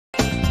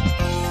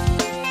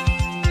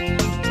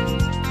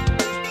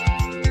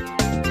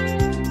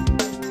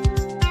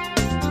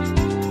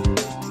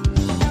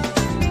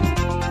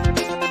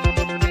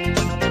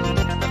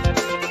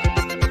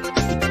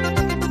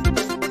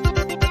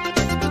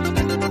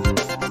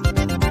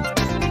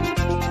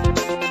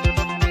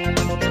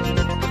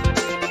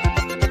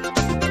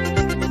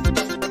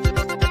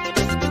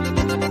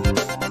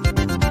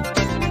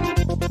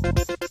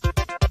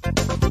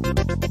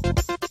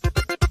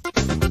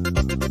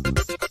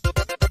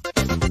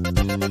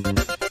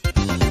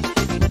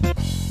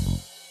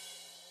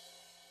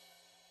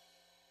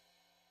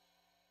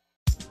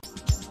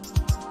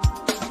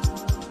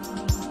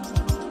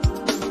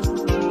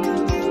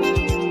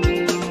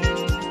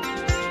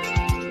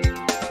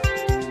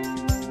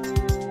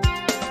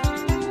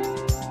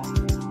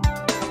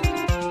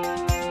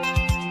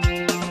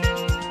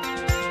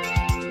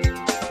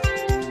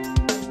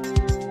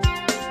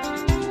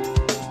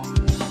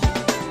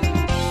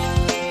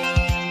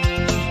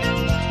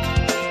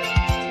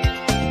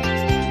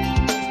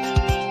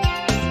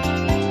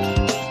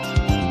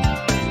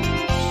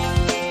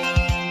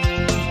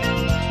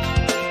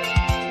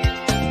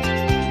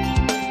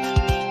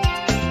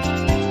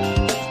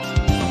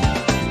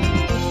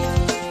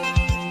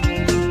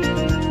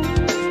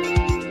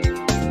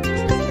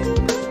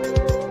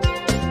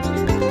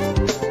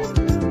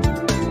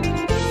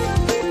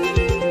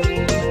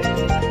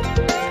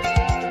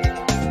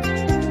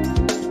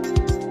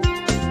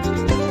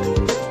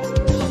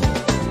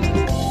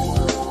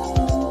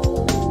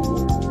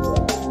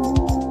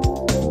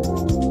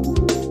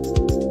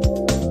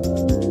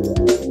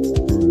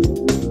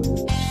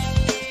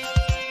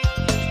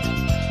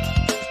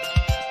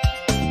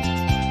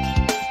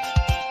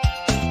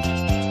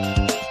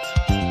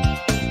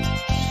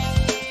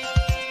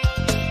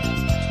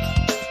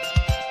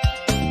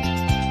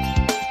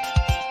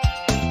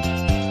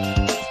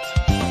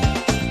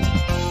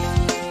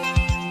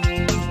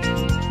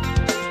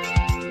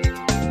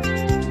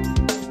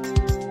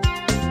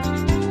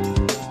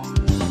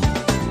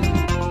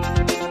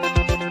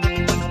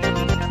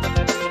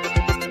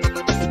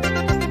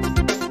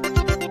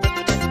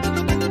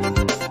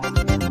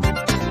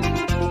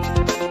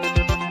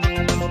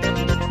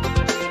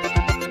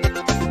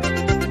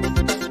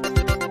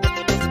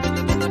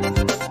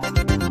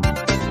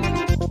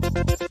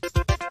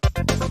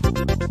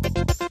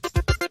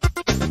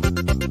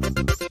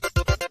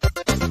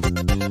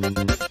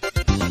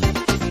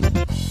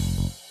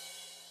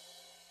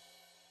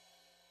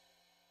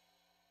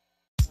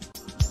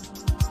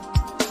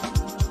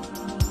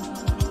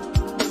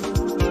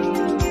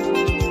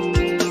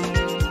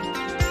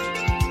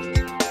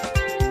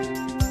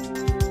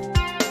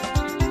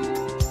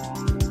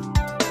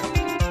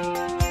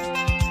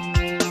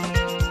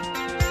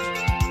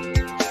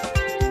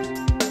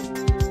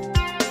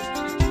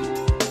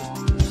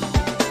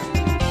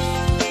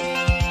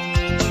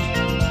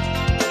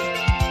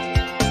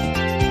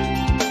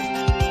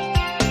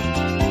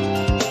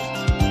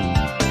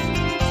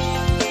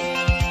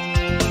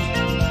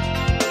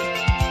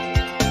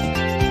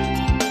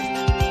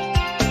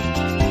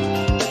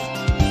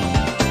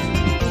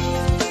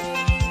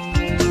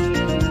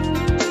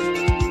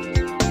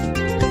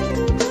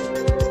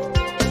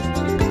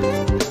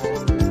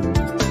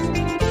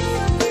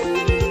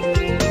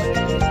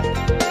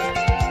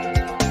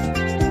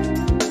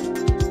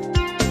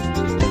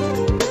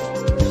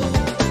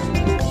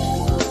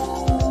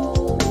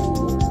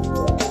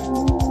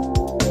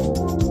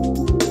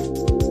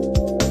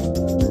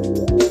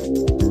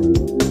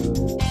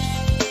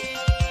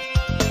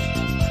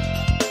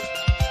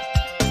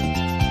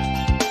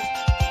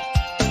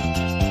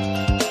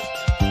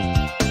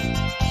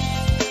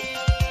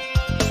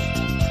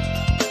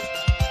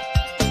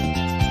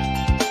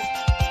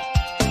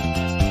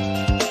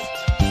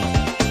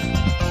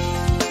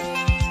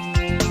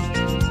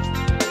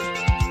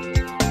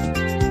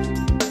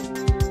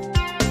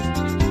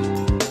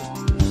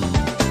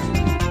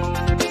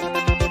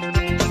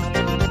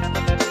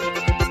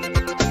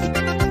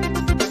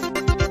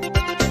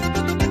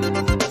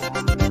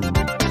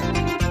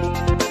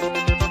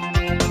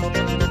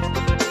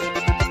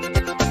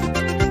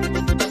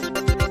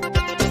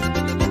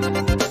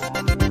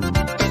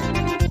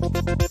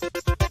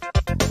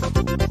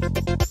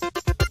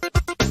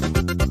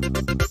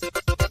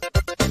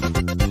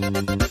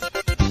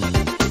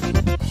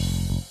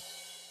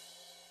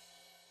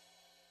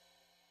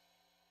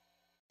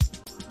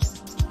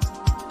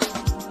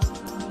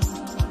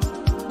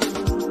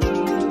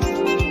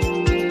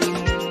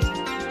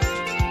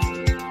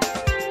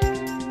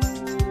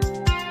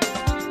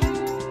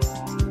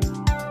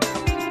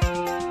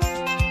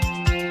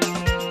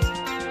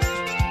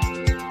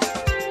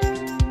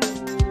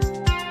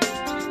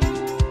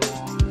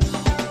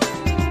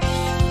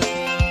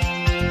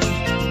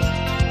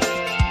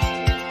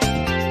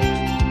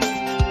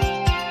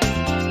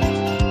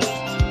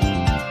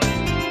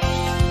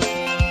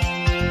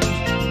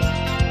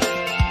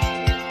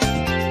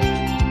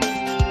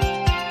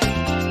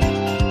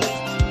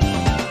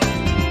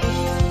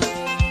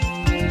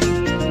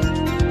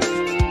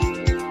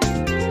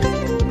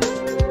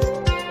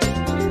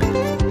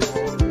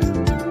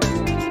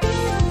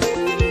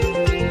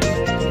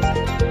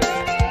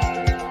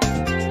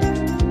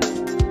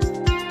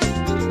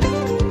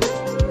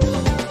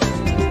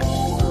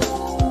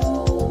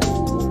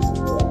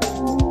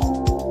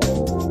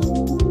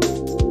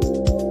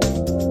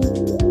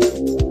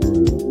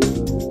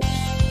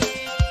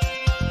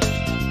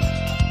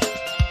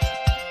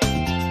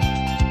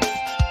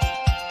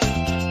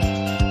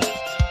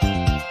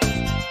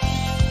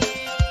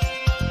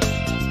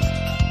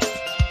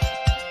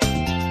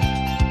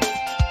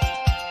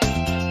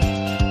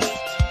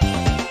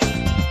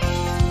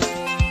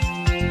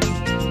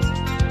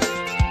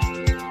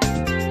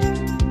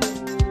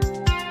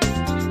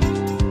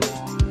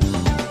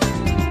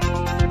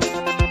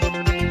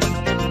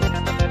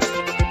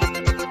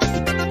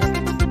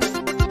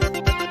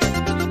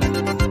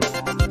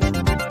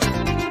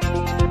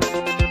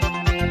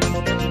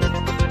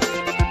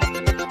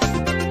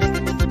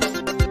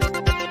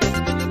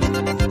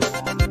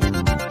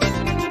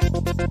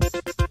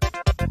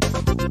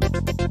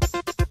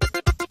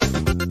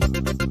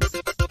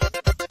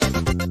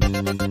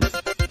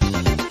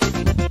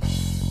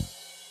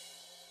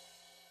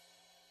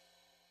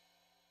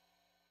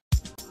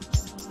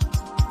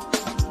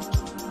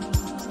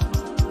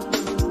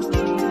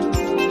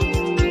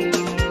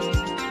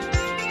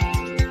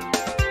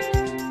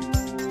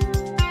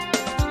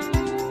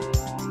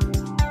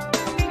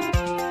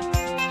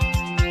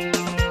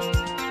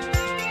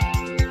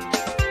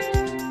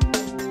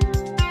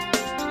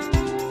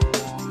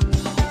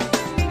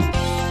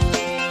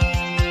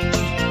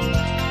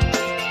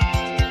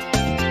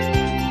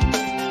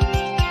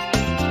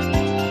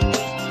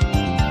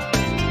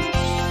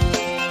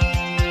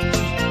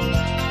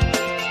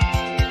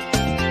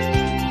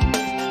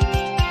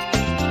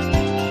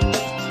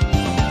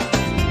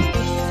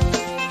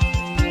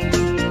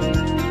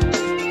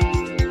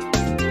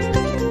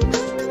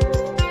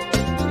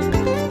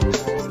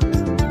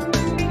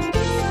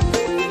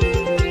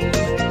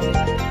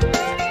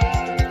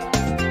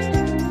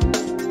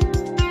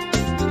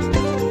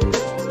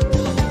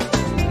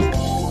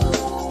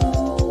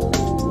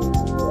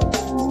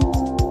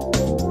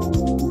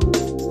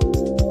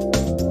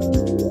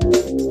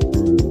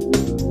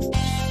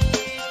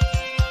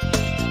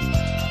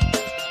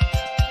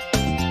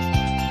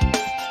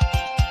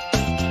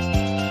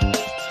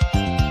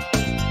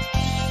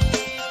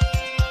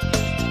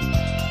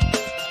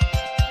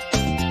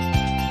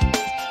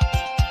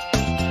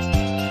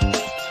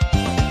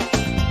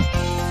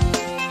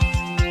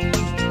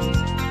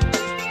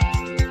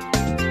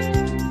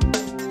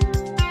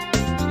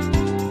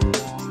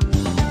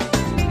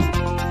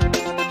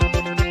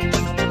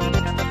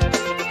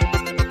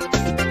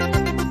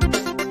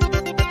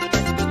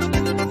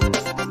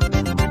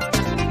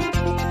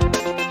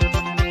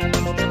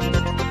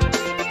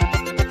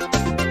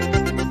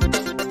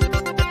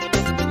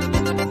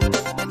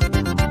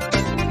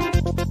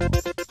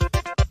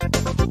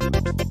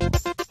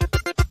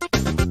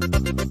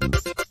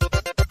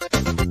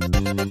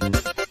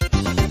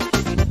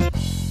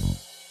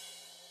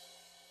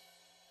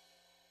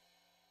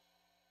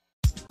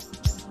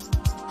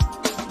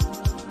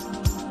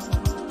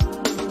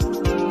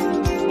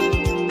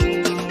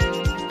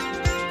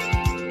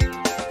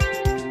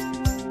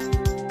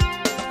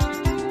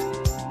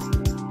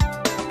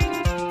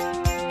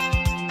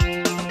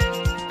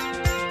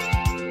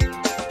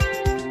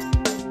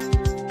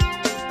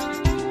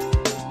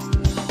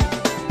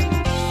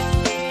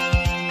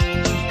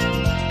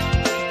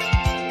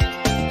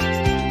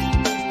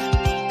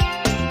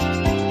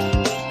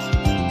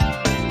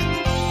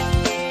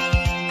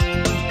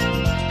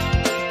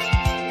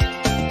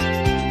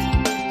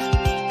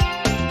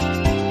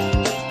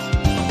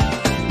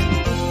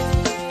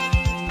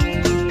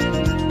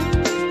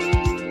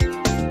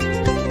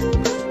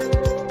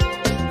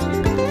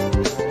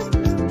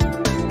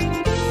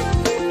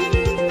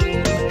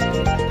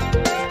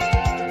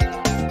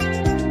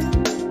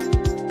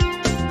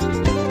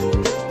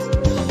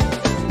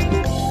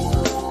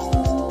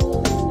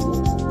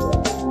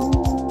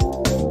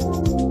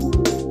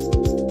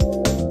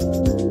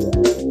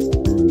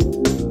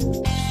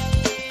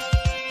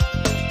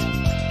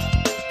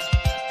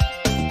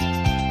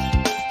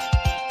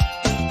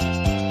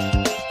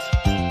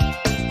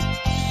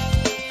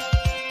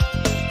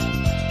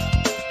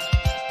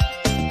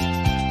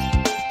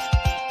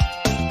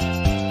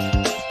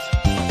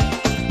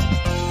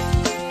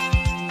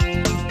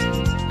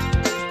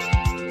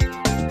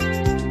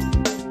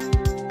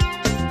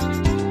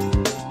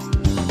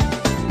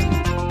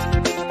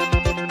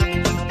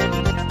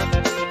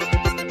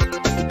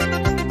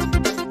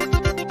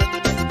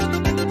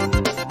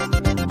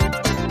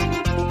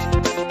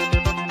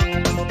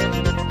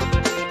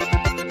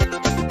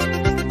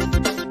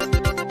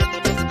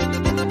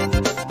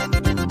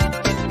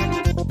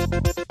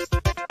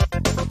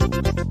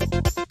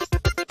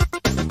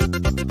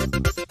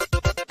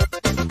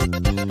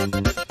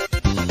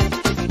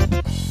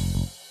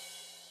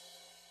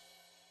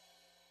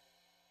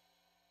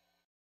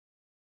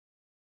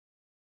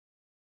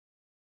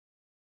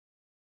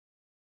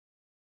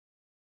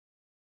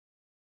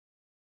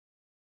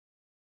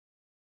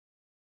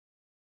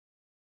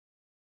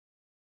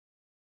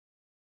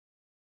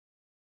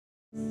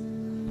Good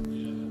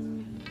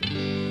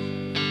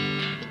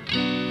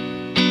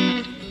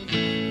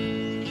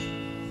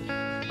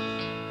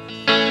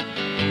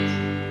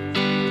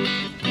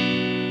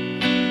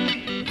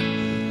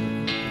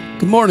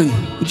morning.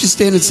 Would you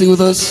stand and sing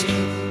with us?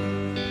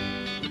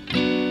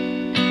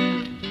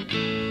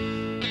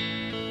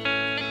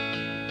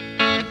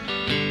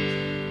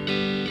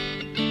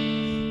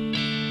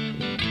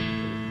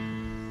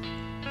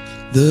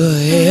 The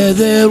hair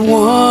that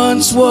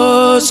once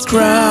was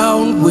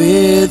crowned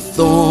with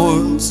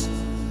thorns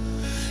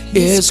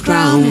is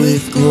crowned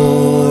with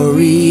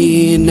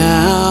glory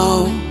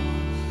now.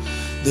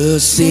 The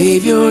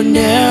Savior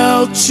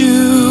knelt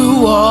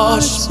to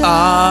wash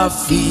our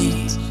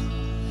feet.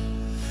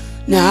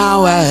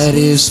 Now at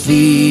His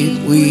feet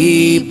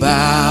we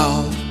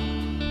bow.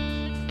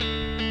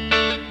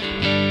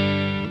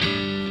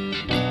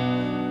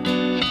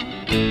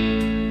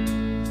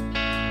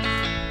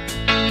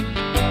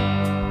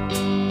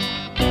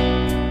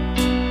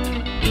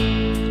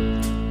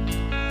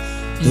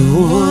 The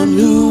one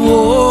who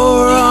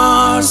wore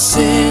our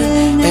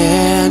sin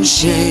and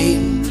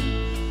shame,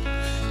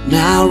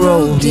 now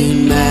robed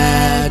in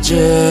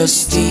majesty.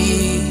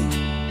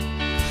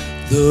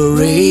 The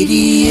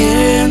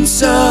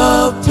radiance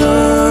of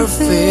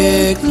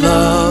perfect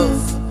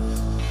love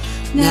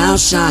now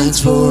shines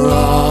for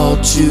all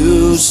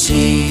to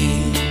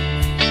see.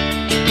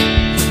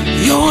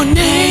 Your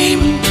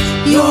name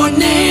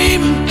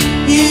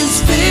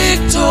is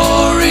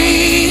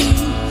victory.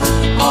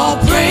 All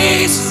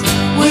praise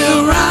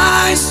will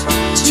rise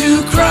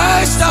to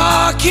Christ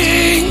our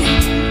King.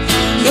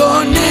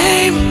 Your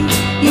name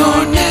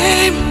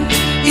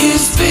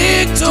is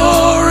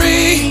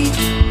victory.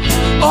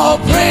 All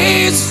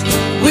praise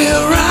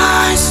will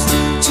rise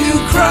to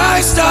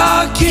Christ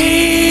our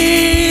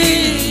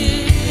King.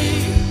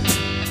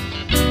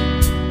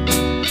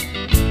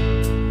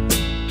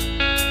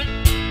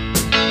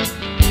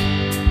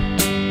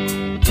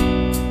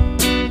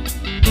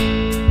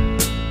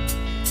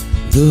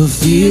 The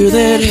fear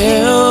that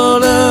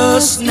held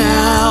us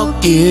now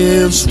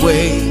gives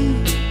way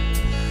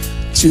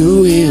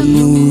to Him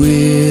who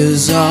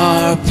is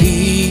our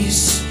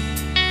peace.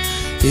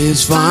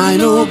 His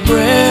final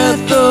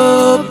breath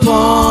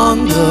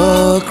upon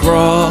the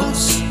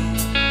cross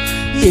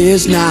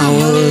is now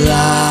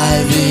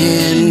alive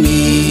in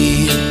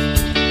me.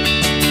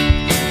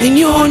 And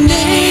your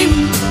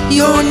name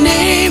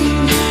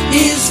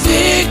is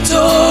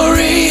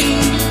victory.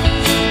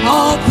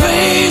 All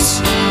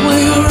praise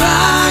will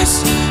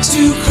rise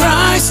to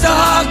Christ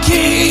our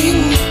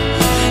King.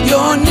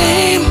 Your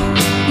name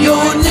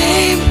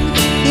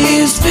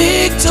is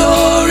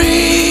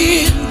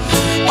victory.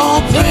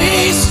 All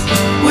praise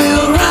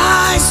will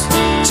rise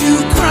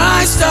to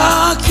Christ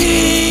our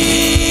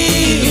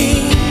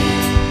King.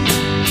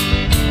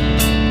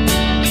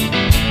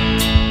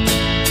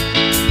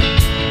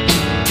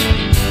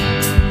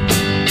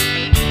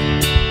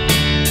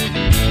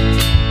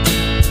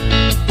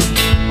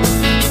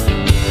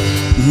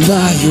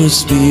 By your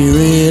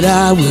Spirit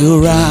I will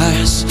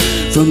rise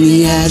from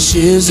the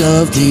ashes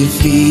of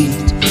defeat.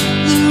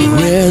 The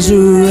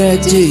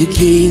resurrected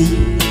King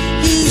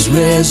is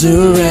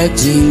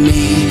resurrecting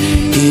me.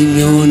 In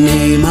your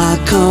name I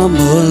come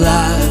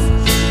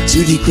alive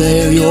to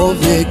declare your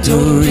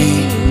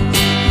victory.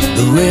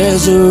 The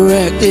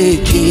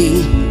resurrected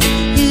King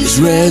is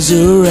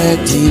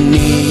resurrecting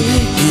me.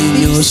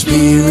 In your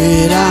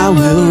Spirit I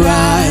will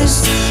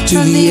rise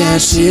to the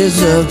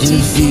ashes of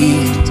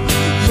defeat.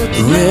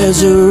 The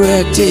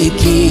resurrected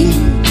King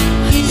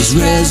is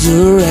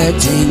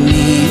resurrecting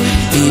me.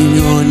 In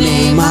your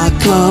name I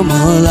come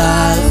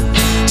alive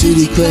to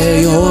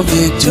declare your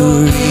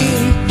victory.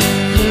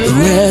 The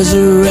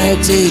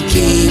resurrected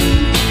King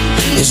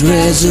is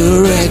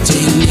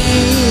resurrecting me.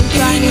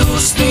 By your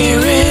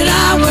Spirit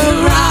I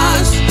will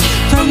rise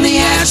from the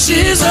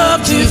ashes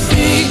of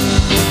defeat.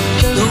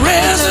 The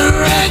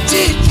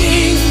resurrected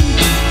King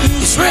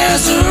is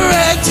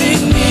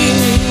resurrecting me.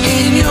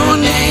 In your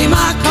name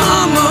I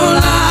come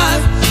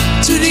alive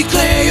to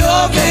declare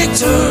your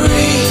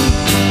victory.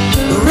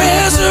 The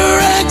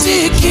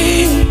resurrected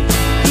King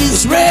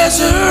is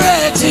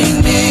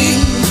resurrecting me.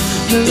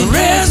 The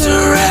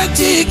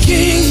resurrected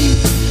King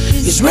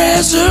is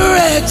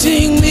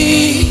resurrecting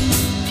me.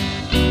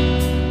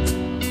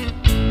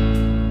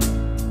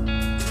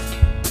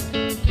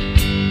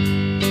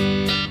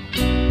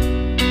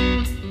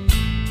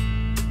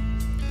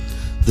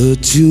 The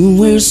tomb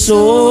where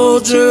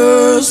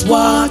soldiers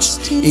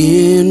watched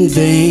in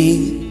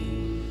vain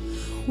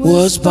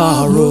was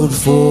borrowed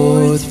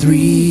for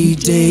 3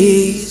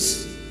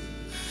 days.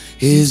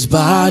 His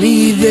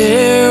body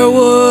there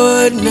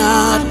would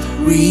not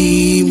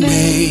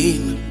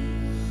remain.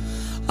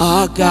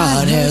 Our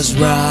God has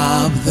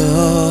robbed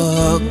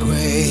the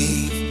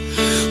grave.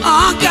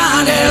 Our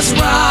God has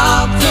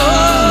robbed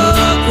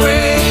the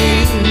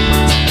grave.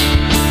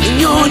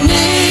 And your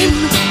name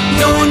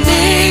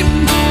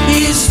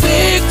is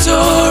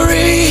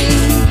victory.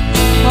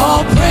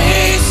 All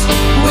praise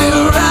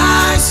will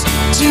rise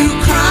to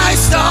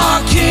Christ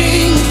our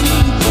King.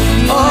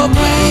 All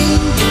praise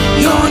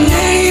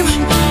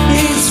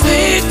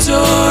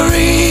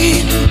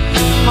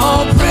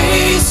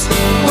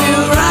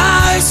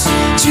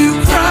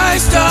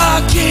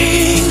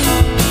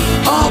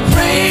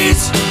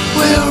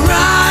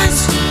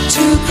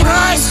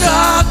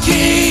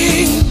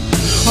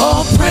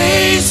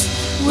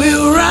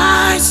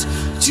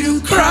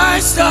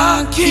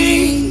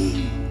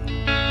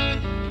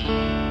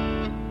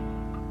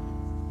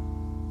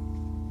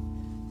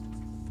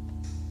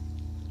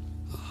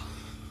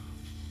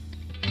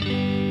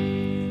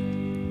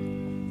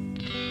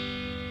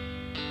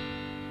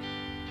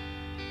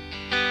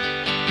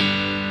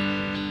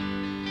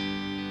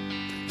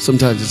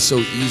Sometimes it's so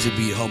easy to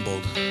be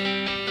humbled.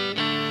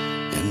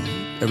 And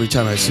every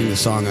time I sing the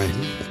song, I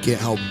can't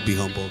help but be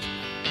humbled.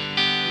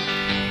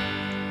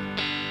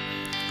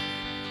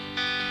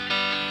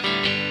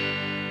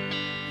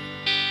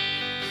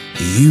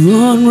 You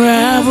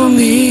unravel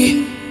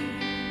me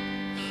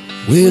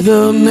with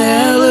a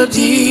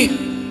melody.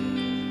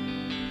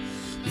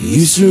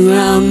 You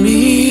surround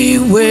me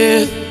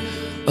with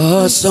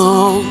a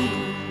song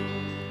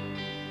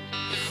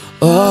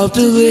of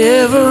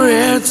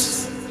deliverance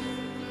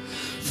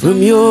from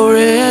your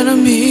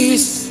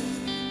enemies,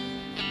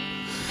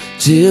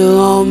 till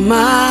all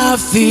my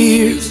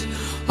fears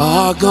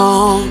are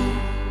gone.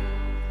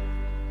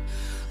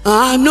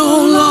 I'm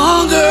no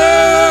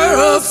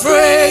longer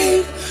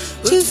afraid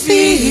to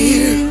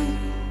fear,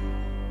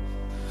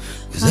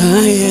 'cause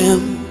I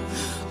am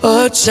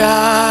a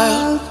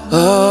child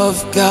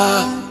of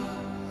God.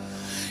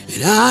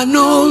 And I'm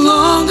no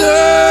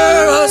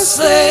longer a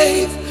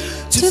slave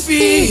to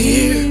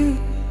fear,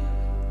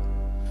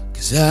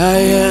 'cause I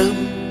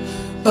am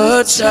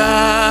a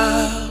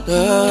child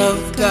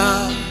of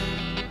God.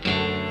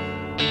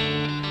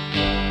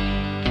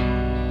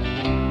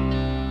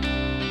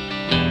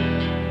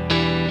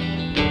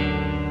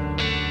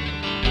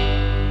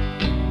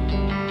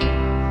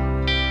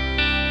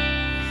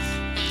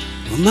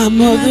 From my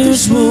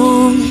mother's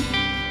womb,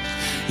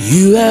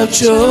 you have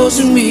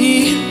chosen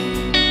me,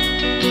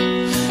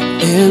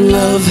 and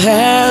love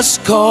has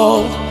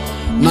called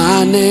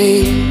my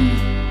name.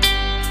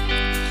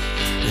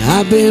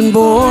 I've been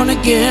born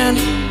again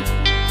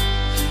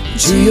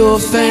to your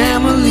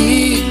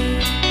family.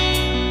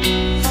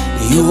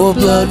 Your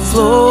blood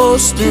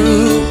flows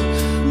through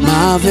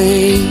my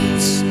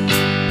veins,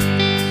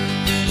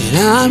 and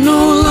I'm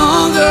no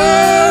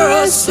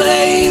longer a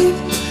slave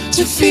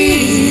to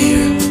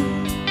fear,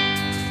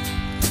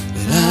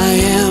 but I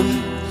am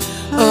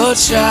a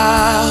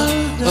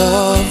child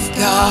of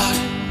God.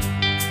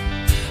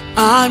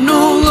 I'm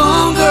no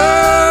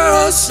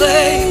longer a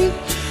slave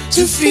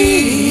to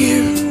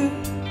fear,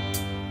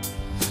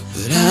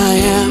 but I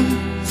am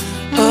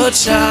a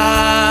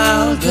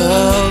child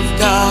of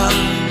God.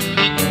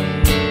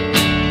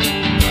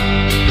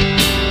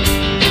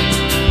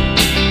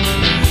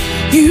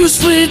 You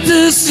split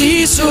the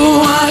sea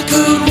so I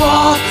could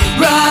walk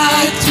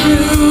right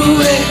through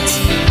it.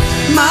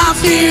 My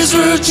fears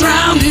were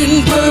drowned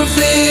in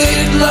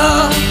perfect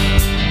love.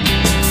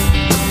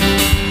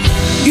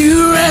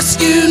 You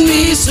rescued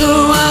me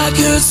so I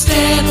could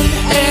stand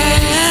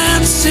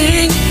and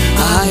sing.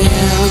 I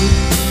am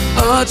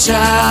a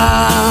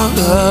child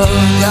of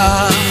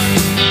God.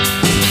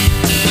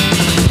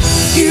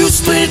 You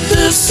split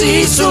the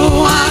sea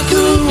so I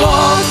could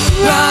walk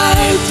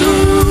right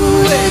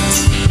through it.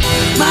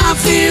 My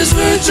fears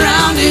were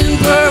drowned in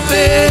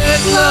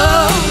perfect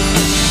love.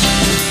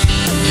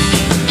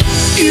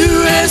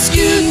 You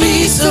rescued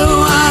me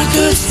so I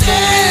could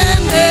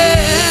stand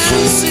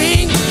and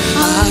sing.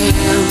 I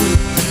am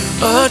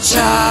a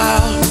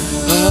child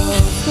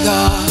of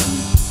God,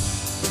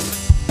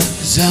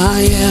 'cause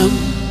I am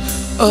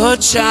a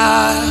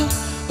child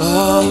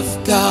of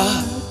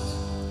God.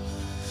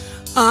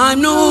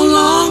 I'm no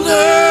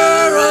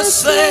longer a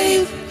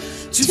slave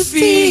to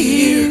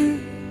fear,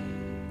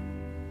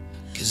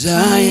 'cause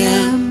I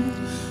am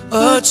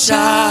a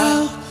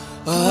child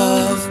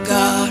of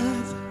God.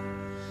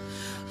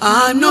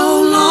 I'm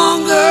no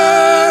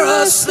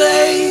longer a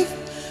slave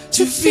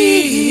to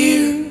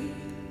fear,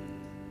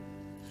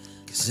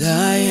 'cause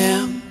I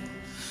am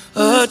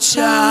a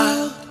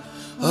child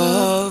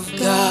of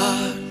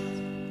God.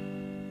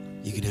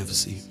 You can have a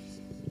seat.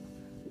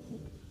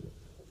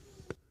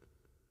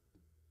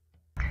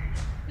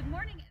 Good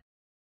morning.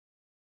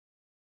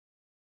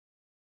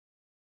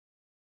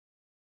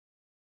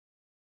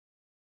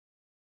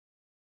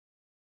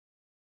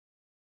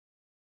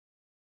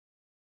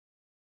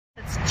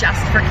 It's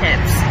just for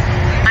kids.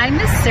 I'm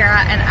Miss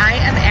Sarah, and I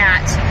am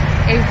at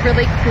a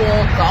really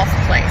cool golf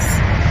place.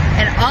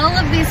 And all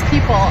of these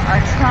people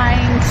are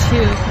trying to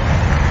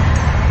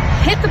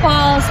hit the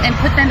balls and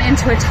put them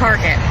into a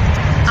target.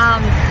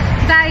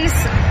 Guys,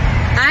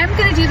 I'm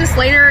gonna do this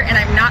later, and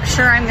I'm not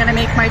sure I'm gonna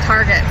make my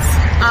targets.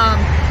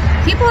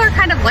 People are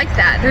kind of like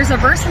that. There's a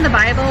verse in the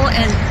Bible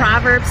in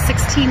Proverbs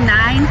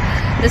 16:9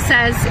 that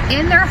says,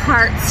 in their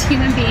hearts,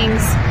 human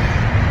beings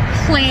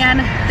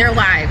plan their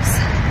lives,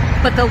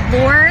 but the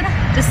Lord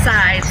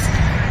decides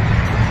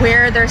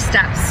where their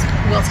steps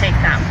will take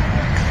them.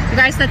 You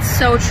guys, that's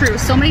so true.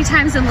 So many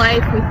times in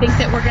life, we think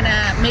that we're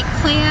gonna make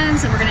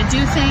plans and we're gonna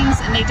do things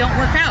and they don't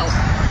work out.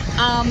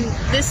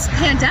 This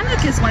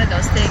pandemic is one of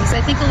those things.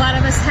 I think a lot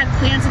of us had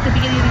plans at the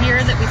beginning of the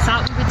year that we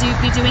thought we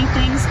would be doing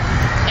things,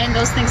 and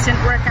those things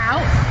didn't work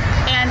out.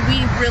 And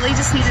we really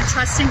just need to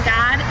trust in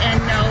God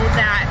and know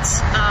that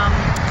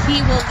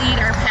He will lead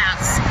our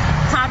paths.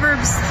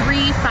 Proverbs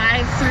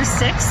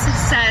 3:5-6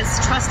 says,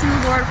 trust in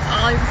the Lord with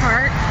all your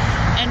heart,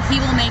 and He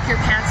will make your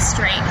path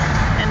straight,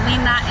 and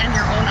lean not on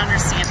your own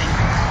understanding.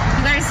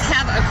 You guys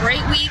have a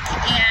great week,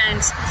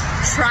 and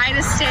try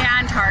to stay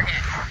on target.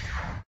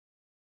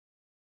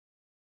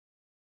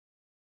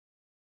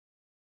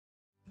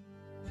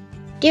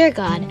 Dear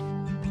God,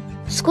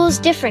 school is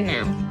different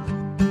now.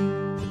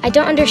 I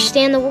don't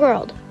understand the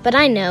world, but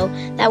I know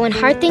that when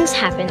hard things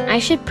happen, I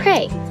should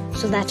pray,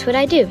 so that's what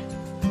I do.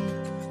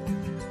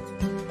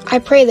 I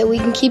pray that we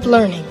can keep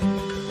learning,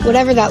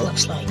 whatever that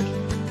looks like,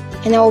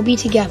 and that we'll be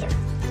together,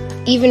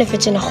 even if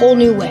it's in a whole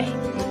new way.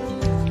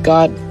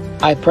 God,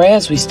 I pray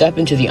as we step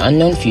into the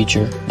unknown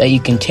future that you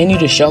continue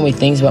to show me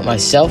things about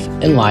myself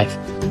and life,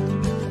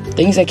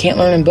 things I can't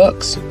learn in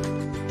books.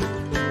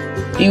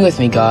 Be with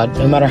me, God,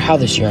 no matter how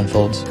this year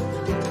unfolds.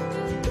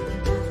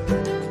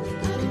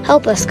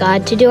 Help us,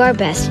 God, to do our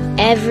best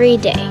every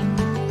day.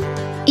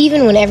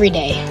 Even when every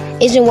day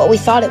isn't what we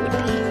thought it would be.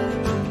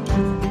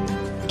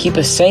 Keep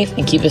us safe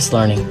and keep us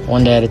learning,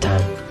 one day at a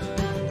time.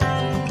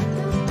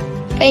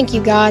 Thank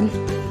you, God.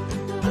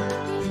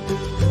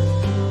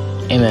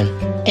 Amen.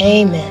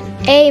 Amen.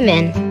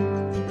 Amen.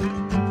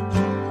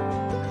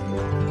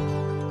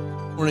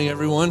 Morning,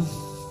 everyone.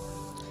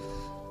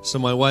 So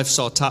my wife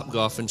saw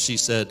Topgolf and she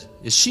said,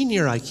 "Is she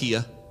near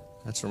IKEA?"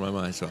 That's where my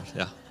mind went.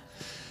 Yeah.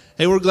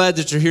 Hey, we're glad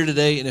that you're here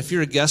today, and if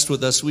you're a guest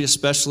with us, we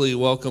especially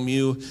welcome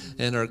you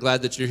and are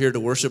glad that you're here to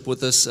worship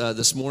with us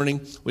this morning.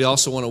 We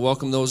also want to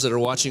welcome those that are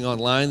watching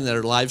online that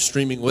are live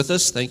streaming with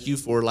us. Thank you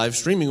for live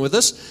streaming with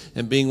us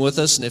and being with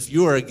us, and if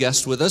you are a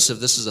guest with us, if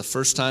this is the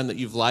first time that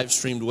you've live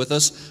streamed with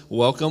us,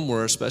 welcome.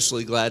 We're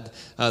especially glad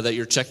that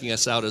you're checking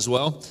us out as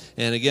well.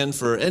 And again,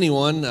 for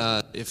anyone,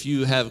 if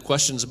you have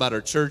questions about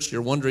our church,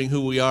 you're wondering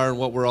who we are and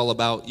what we're all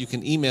about, you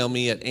can email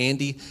me at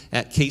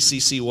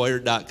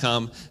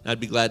andy@kccwarrior.com, and I'd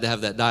be glad to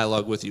have that dialogue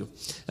with you.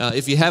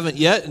 If you haven't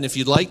yet, and if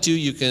you'd like to,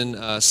 you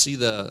can see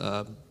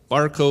the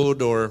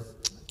barcode or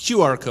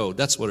QR code,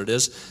 that's what it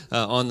is,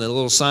 on the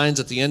little signs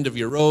at the end of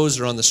your rows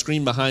or on the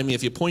screen behind me.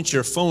 If you point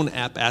your phone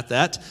app at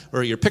that,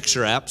 or your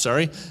picture app,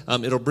 sorry,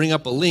 it'll bring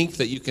up a link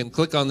that you can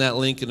click on that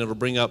link and it'll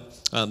bring up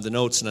the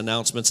notes and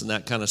announcements and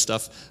that kind of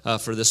stuff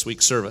for this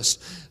week's service.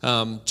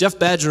 Jeff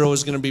Badgero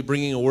is going to be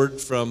bringing a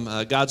word from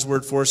God's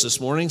Word for us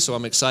this morning, so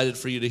I'm excited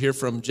for you to hear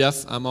from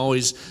Jeff.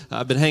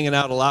 I've been hanging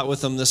out a lot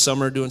with him this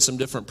summer, doing some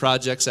different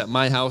projects at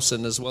my house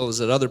and as well as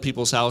at other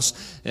people's house,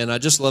 and I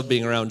just love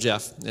being around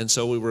Jeff. And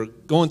so we were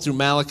going through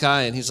Malachi,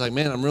 and he's like,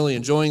 "Man, I'm really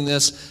enjoying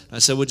this." I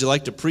said, "Would you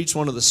like to preach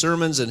one of the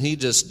sermons?" And he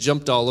just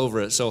jumped all over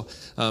it. So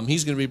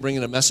he's going to be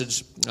bringing a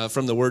message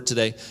from the Word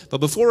today. But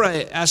before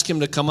I ask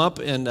him to come up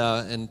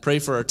and pray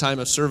for our time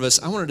of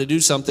service, I wanted to do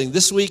something.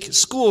 This week,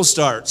 school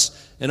starts.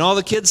 And all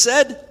the kids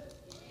said?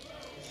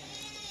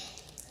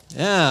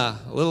 Yeah,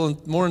 a little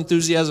more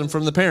enthusiasm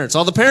from the parents.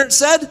 All the parents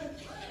said?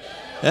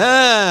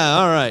 Yeah,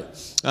 all right.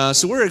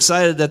 So we're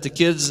excited that the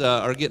kids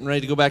are getting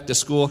ready to go back to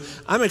school.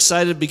 I'm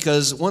excited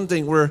because one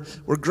thing, we're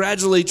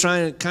gradually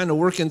kind of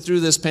working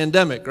through this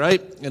pandemic,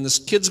 right? And this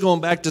kids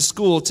going back to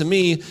school, to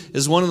me,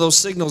 is one of those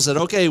signals that,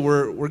 okay,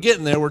 we're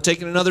getting there. We're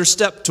taking another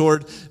step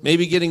toward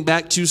maybe getting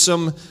back to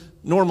some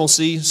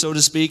normalcy, so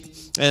to speak.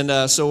 And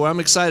so I'm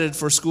excited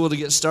for school to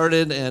get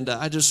started, and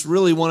I just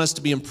really want us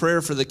to be in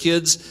prayer for the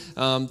kids,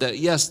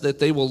 that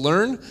they will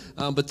learn,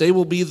 but they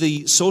will be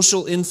the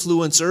social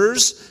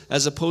influencers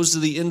as opposed to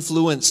the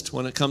influenced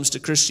when it comes to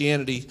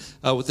Christianity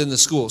within the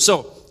school.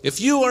 So if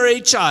you are a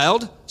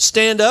child,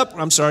 stand up.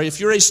 If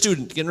you're a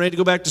student getting ready to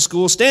go back to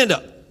school, stand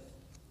up.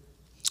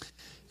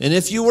 And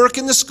if you work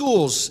in the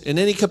schools in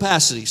any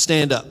capacity,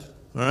 stand up,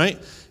 all right?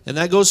 And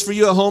that goes for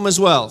you at home as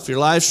well. If you're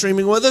live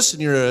streaming with us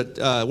and you're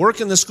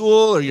working the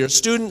school or you're a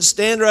student,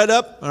 stand right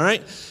up, all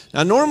right?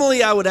 Now,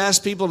 normally I would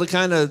ask people to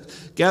kind of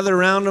gather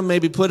around them,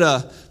 maybe put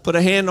a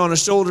hand on a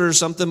shoulder or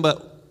something,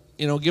 but,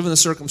 given the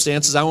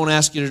circumstances, I won't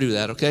ask you to do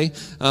that, okay?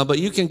 But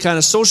you can kind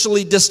of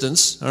socially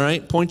distance, all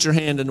right? Point your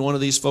hand in one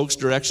of these folks'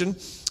 direction.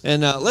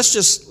 And let's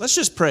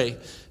just pray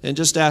and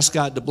just ask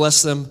God to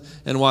bless them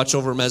and watch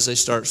over them as they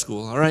start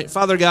school. All right,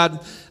 Father God,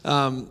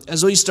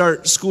 as we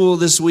start school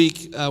this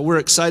week, we're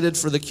excited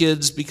for the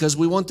kids because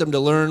we want them to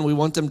learn. We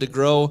want them to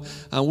grow.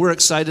 We're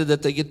excited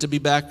that they get to be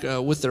back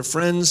with their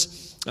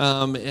friends.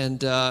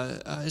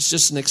 It's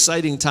just an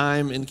exciting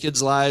time in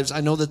kids' lives.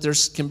 I know that there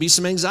can be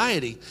some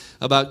anxiety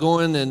about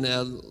going and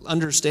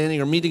understanding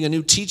or meeting a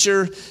new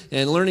teacher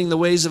and learning the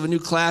ways of a new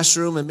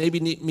classroom and maybe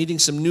meeting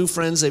some new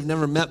friends they've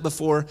never met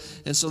before.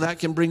 And so that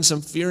can bring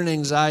some fear and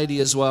anxiety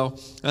as well.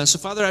 So,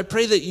 Father, I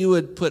pray that you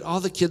would put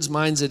all the kids'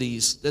 minds at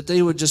ease, that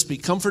they would just be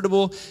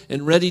comfortable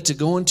and ready to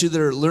go into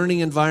their learning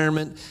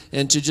environment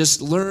and to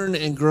just learn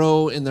and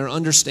grow in their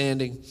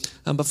understanding.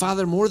 But,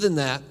 Father, more than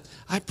that,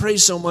 I pray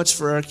so much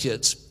for our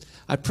kids.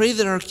 I pray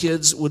that our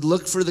kids would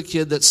look for the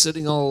kid that's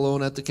sitting all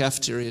alone at the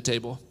cafeteria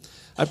table.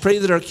 I pray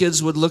that our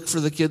kids would look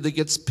for the kid that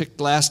gets picked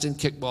last in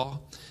kickball.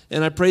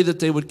 And I pray that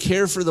they would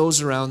care for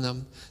those around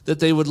them, that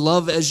they would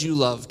love as you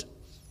loved,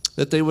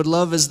 that they would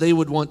love as they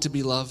would want to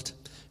be loved.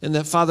 And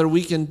that, Father,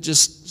 we can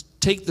just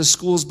take the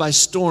schools by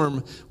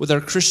storm with our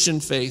Christian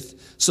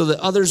faith so that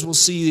others will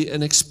see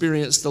and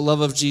experience the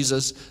love of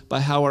Jesus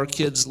by how our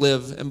kids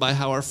live and by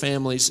how our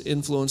families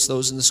influence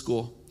those in the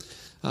school.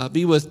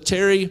 Be with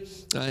Terry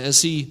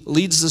as he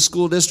leads the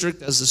school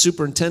district as the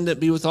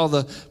superintendent. Be with all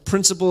the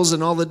principals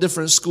and all the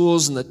different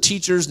schools and the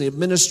teachers and the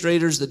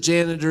administrators, the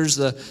janitors,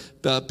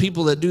 the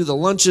people that do the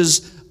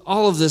lunches,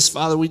 all of this,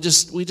 Father, we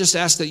just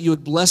ask that you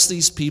would bless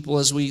these people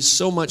as we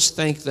so much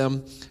thank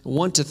them,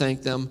 want to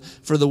thank them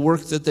for the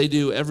work that they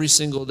do every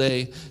single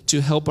day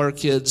to help our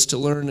kids to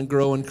learn and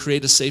grow and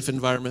create a safe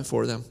environment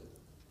for them.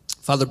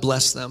 Father,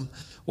 bless them.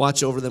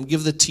 Watch over them.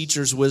 Give the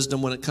teachers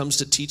wisdom when it comes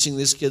to teaching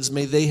these kids.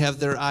 May they have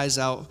their eyes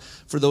out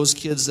for those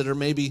kids that are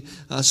maybe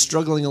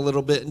struggling a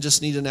little bit and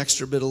just need an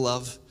extra bit of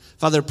love.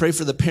 Father, pray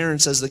for the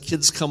parents as the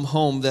kids come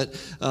home, that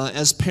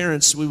as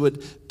parents we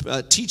would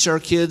teach our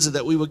kids,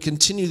 that we would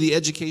continue the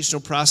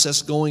educational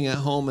process going at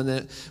home, and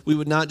that we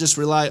would not just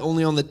rely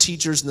only on the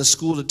teachers in the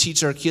school to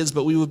teach our kids,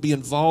 but we would be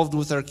involved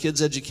with our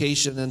kids'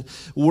 education and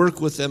work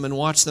with them and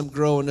watch them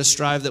grow and to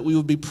strive, that we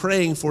would be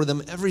praying for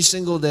them every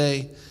single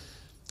day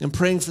and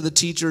praying for the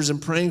teachers and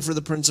praying for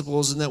the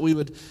principals, and that we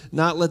would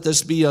not let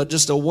this be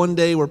just a one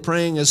day we're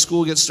praying as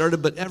school gets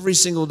started, but every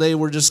single day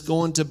we're just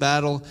going to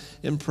battle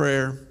in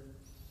prayer.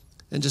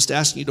 And just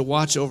asking you to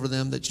watch over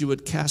them, that you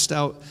would cast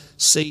out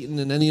Satan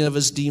and any of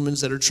his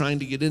demons that are trying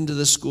to get into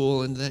the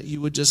school, and that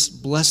you would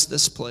just bless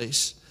this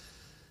place.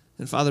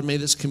 And Father, may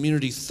this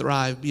community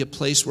thrive, be a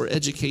place where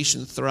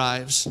education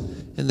thrives,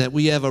 and that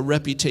we have a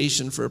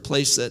reputation for a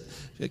place that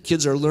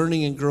kids are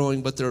learning and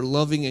growing, but they're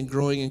loving and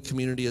growing in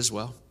community as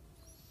well.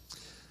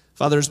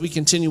 Father, as we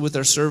continue with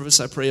our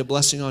service, I pray a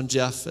blessing on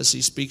Jeff as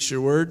he speaks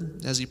your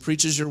word, as he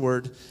preaches your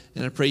word,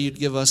 and I pray you'd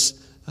give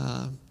us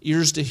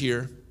ears to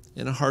hear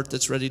and a heart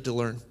that's ready to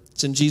learn.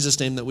 It's in Jesus'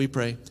 name that we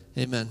pray.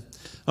 Amen.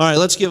 All right,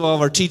 let's give all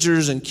of our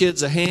teachers and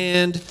kids a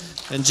hand.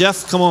 And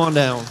Jeff, come on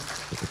down.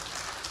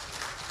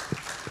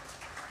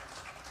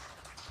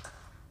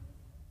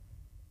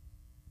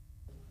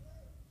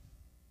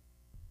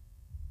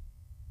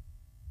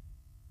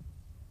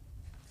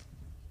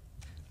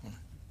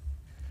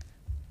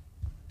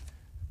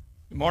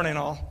 Good morning,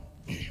 all.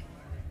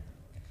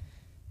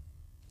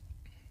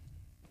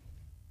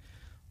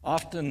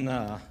 Often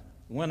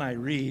when I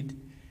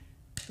read,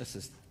 this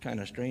is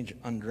kind of strange,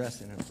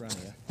 undressing in front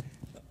of you.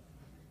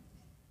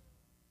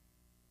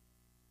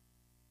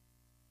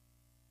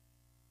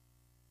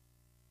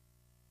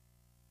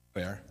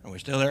 Where? Are we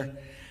still there?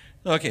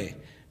 Okay.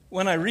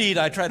 When I read,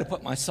 I try to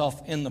put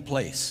myself in the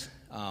place.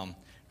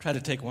 Try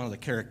to take one of the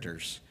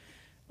characters.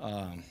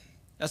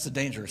 That's a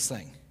dangerous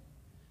thing.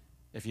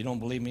 If you don't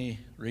believe me,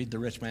 read The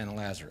Rich Man and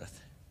Lazarus.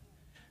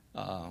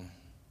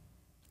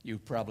 You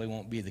probably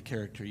won't be the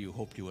character you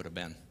hoped you would have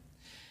been.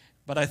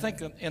 But I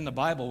think in the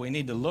Bible we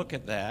need to look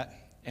at that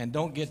and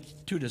don't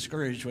get too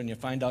discouraged when you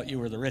find out you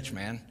were the rich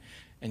man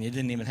and you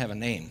didn't even have a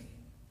name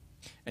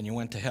and you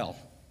went to hell.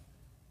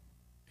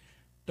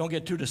 Don't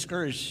get too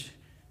discouraged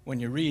when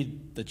you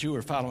read that you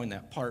were following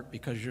that part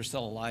because you're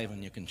still alive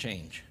and you can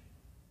change.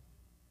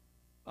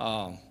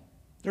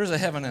 There's a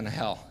heaven and a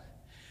hell.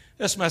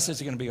 This message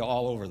is going to be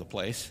all over the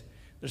place.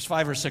 There's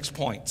 5 or 6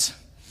 points.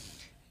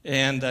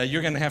 And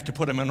you're going to have to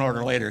put them in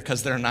order later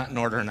because they're not in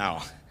order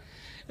now.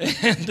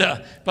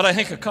 But I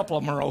think a couple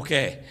of them are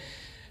okay.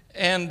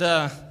 And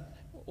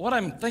what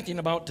I'm thinking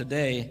about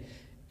today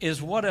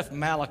is, what if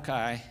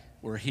Malachi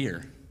were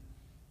here?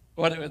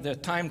 What if the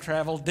time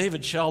travel?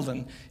 David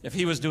Sheldon, if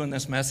he was doing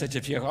this message,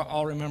 if you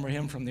all remember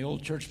him from the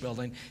old church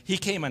building, he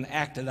came and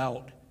acted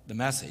out the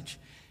message.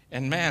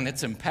 And man,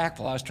 it's impactful.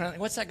 I was trying to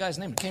think, what's that guy's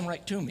name? It came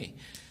right to me.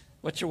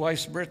 What's your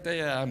wife's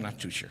birthday? I'm not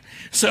too sure.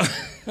 So,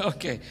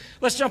 okay,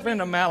 let's jump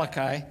into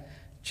Malachi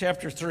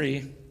chapter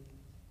 3.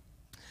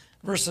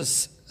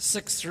 Verses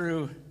 6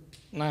 through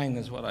 9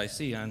 is what I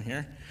see on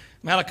here.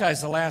 Malachi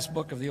is the last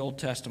book of the Old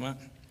Testament,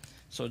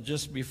 so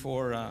just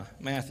before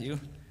Matthew.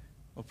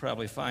 We'll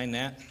probably find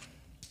that.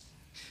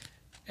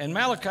 And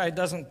Malachi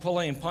doesn't pull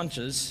any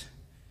punches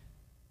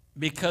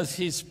because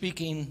he's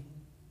speaking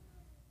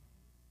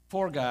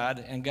for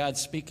God and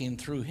God's speaking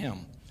through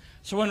him.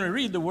 So when we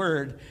read the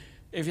word,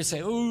 if you say,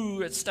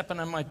 ooh, it's stepping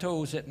on my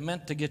toes, it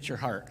meant to get your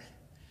heart.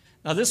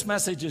 Now this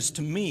message is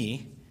to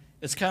me.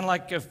 It's kind of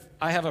like if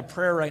I have a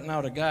prayer right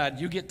now to God,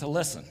 you get to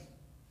listen.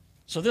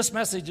 So this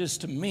message is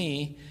to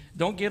me.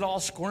 Don't get all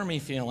squirmy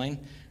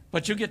feeling,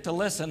 but you get to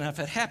listen. If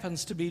it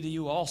happens to be to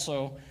you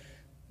also,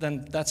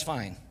 then that's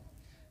fine.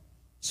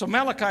 So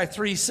Malachi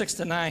 3, 6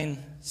 to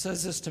 9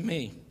 says this to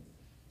me.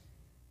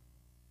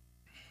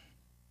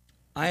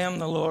 I am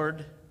the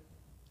Lord.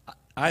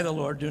 I, the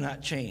Lord, do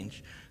not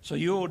change. So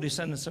you, O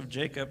descendants of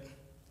Jacob,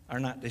 are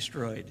not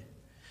destroyed.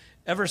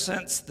 Ever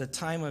since the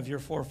time of your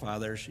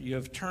forefathers, you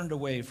have turned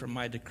away from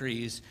my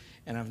decrees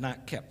and have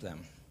not kept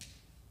them.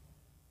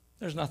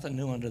 There's nothing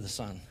new under the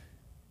sun.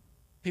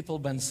 People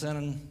have been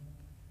sinning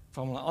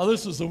from, oh,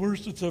 this is the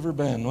worst it's ever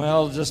been.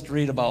 Well, just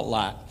read about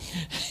Lot.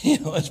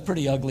 It's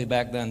pretty ugly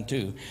back then,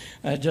 too.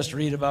 Just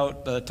read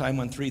about the time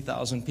when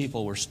 3,000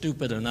 people were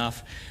stupid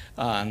enough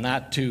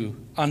not to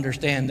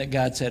understand that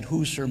God said,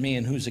 who's for me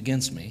and who's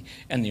against me?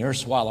 And the earth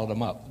swallowed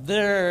them up.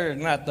 They're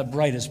not the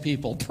brightest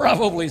people.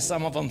 Probably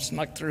some of them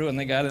snuck through and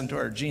they got into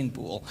our gene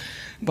pool.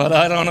 But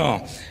I don't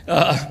know.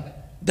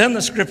 Then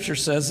the scripture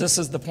says, this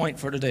is the point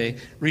for today,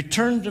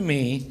 return to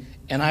me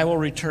and I will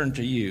return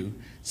to you,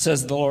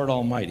 says the Lord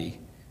Almighty.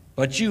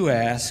 But you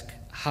ask,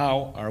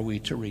 how are we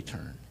to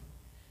return?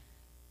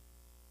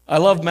 I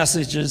love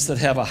messages that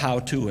have a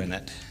how-to in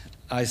it.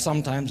 I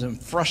sometimes am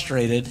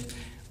frustrated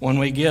when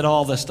we get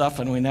all the stuff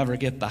and we never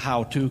get the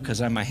how-to,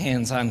 because I'm a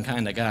hands-on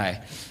kind of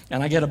guy.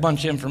 And I get a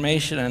bunch of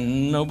information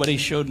and nobody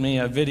showed me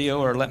a video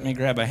or let me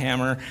grab a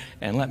hammer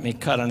and let me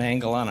cut an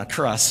angle on a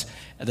truss.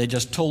 They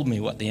just told me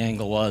what the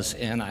angle was,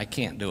 and I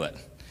can't do it.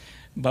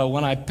 But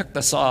when I pick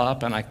the saw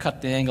up and I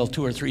cut the angle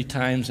 2 or 3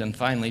 times and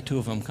finally 2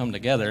 of them come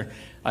together,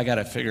 I got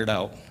it figured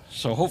out.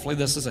 So hopefully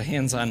this is a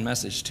hands-on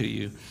message to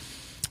you.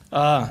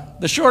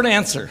 The short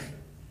answer,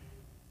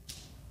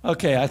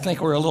 okay, I think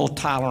we're a little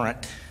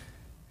tolerant.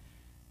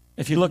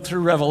 If you look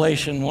through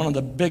Revelation, one of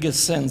the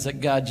biggest sins that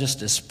God just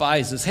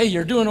despises, hey,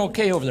 you're doing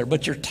okay over there,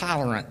 but you're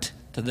tolerant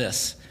to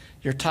this.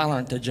 You're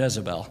tolerant to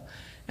Jezebel.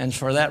 And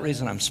for that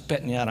reason, I'm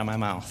spitting you out of my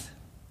mouth.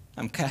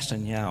 I'm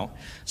casting you out.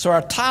 So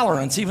our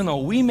tolerance, even though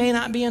we may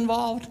not be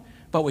involved,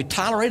 but we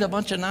tolerate a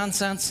bunch of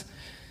nonsense,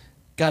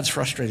 God's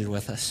frustrated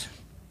with us.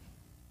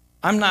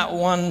 I'm not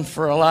one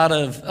for a lot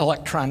of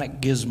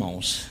electronic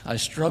gizmos. I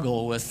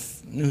struggle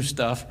with new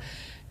stuff,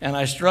 and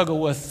I struggle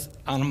with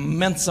an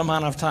immense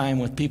amount of time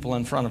with people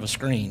in front of a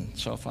screen.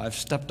 So if I've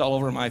stepped all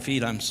over my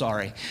feet, I'm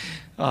sorry.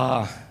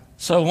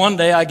 So one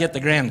day I get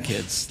the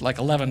grandkids, like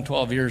 11,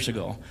 12 years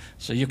ago,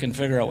 so you can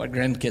figure out what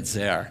grandkids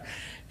they are.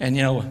 And,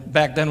 you know,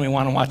 back then we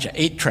want to watch an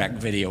 8-track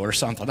video or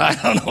something. I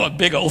don't know, a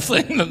big old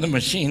thing, and the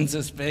machine's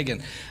this big.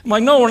 And I'm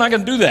like, no, we're not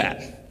going to do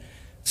that.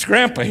 It's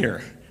Grandpa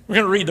here. We're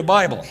going to read the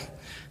Bible.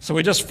 So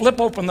we just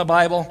flip open the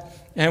Bible,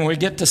 and we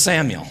get to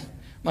Samuel. I'm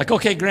like,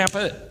 okay,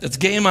 Grandpa, it's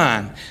game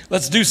on.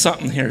 Let's do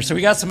something here. So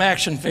we got some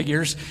action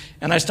figures,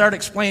 and I start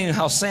explaining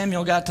how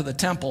Samuel got to the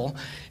temple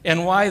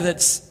and why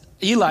that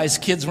Eli's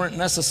kids weren't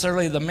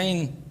necessarily the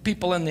main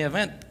people in the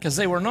event because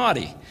they were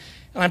naughty.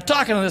 And I'm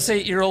talking to this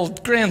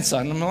 8-year-old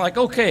grandson. I'm like,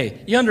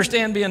 okay, you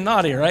understand being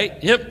naughty,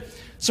 right? Yep.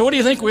 So what do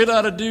you think we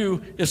ought to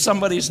do if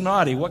somebody's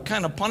naughty? What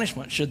kind of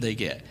punishment should they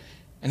get?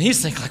 And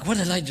he's thinking, like, what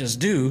did I just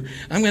do?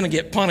 I'm going to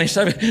get punished.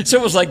 So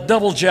it was like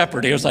double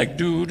jeopardy. It was like,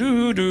 do,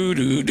 do, do,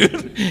 do, do.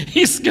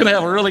 He's going to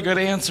have a really good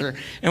answer.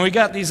 And we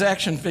got these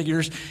action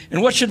figures.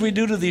 And what should we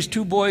do to these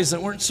 2 boys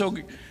that weren't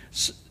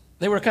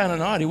they were kind of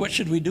naughty. What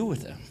should we do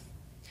with them?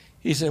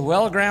 He said,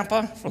 well,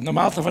 Grandpa, from the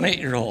mouth of an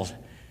 8-year-old,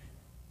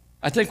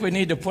 I think we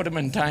need to put them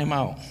in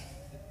timeout.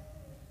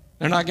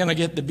 They're not going to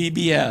get the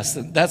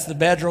BBS. That's the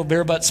Badgero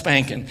beer butt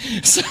spanking.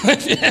 So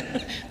if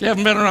you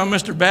haven't been around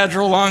Mr.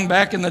 Badgero long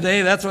back in the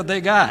day, that's what they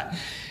got.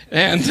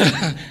 And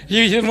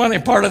you didn't want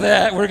any part of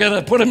that. We're going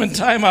to put them in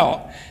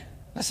timeout.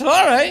 I said,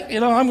 all right, you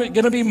know, I'm going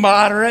to be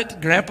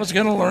moderate. Grandpa's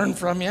going to learn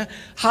from you.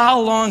 How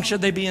long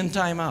should they be in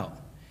timeout?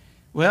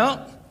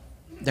 Well,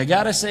 they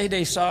got to say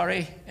they're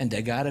sorry, and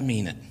they got to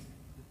mean it.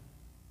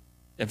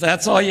 If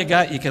that's all you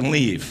got, you can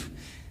leave.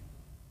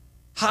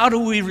 How do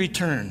we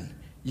return?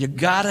 You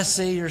got to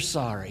say you're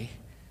sorry,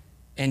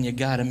 and you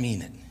got to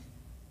mean it.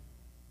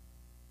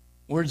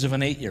 Words of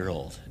an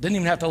 8-year-old. Didn't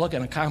even have to look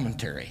at a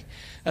commentary.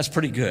 That's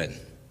pretty good.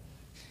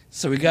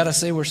 So we got to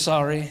say we're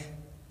sorry.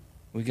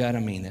 We got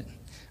to mean it.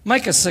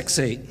 Micah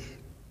 6:8.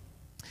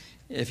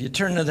 If you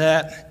turn to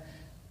that,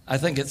 I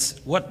think it's,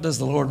 what does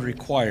the Lord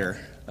require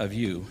of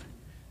you?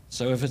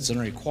 So if it's a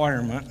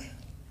requirement,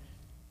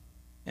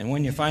 and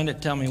when you find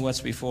it, tell me what's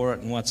before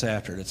it and what's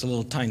after it. It's a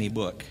little tiny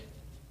book.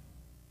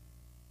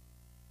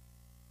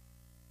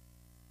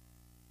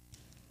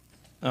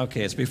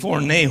 Okay, it's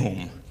before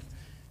Nahum.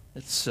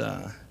 It's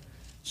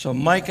so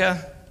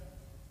Micah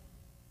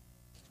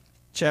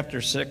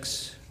chapter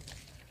 6,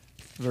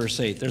 verse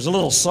 8. There's a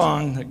little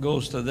song that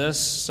goes to this.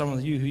 Some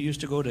of you who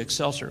used to go to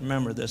Excelsior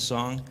remember this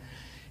song.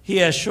 He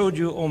has showed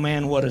you, O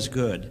man, what is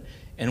good.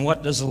 And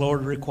what does the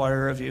Lord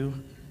require of you?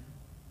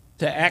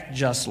 To act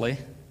justly,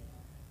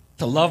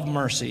 to love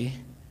mercy,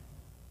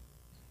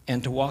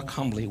 and to walk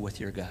humbly with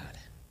your God.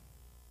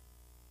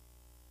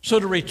 So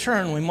to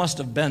return, we must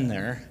have been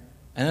there.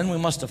 And then we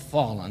must have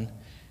fallen.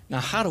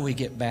 Now, how do we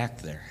get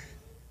back there?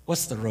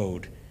 What's the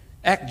road?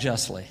 Act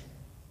justly.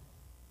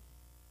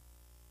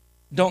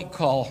 Don't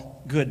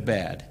call good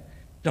bad.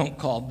 Don't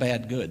call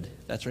bad good.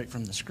 That's right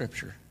from the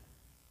scripture.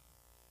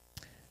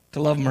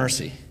 To love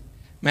mercy.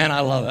 Man,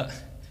 I love it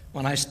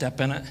when I step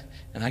in it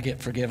and I get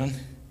forgiven.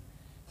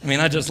 I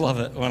mean, I just love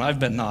it when I've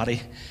been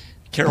naughty.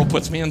 Carol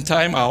puts me in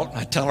timeout.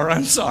 I tell her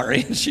I'm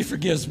sorry, and she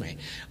forgives me.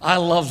 I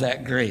love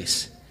that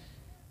grace.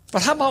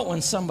 But how about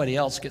when somebody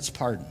else gets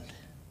pardoned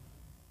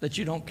that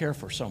you don't care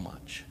for so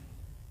much?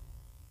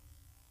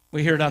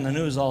 We hear it on the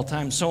news all the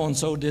time,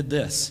 so-and-so did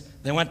this.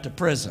 They went to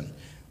prison.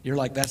 You're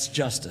like, that's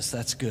justice,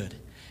 that's good.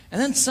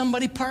 And then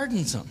somebody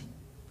pardons them.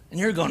 And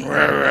you're going,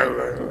 rah, rah,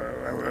 rah,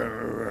 rah,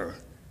 rah, rah.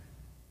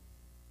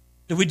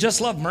 Do we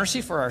just love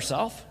mercy for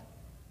ourselves?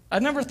 I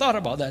never thought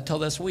about that till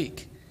this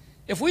week.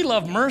 If we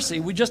love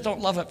mercy, we just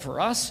don't love it for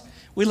us.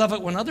 We love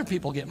it when other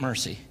people get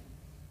mercy.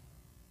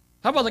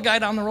 How about the guy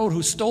down the road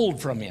who stole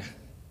from you?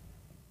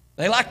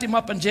 They locked him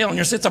up in jail, and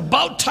you say, it's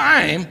about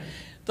time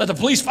that the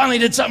police finally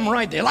did something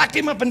right. They locked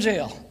him up in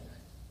jail.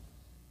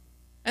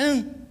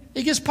 And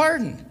he gets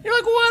pardoned. You're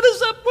like, what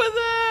is up with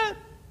that?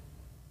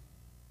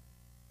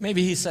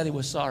 Maybe he said he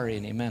was sorry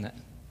and he meant it.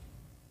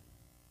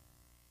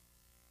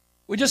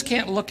 We just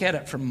can't look at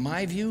it from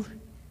my view.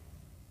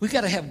 We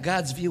got to have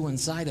God's view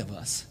inside of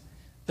us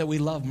that we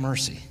love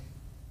mercy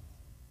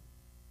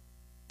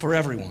for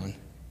everyone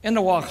and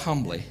to walk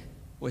humbly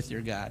with your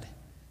God.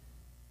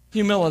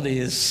 Humility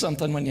is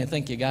something when you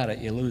think you got it,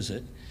 you lose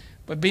it.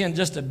 But being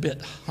just a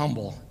bit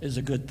humble is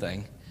a good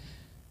thing.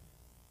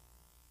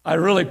 I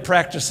really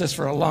practiced this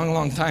for a long,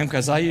 long time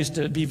because I used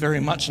to be very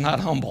much not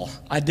humble.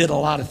 I did a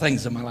lot of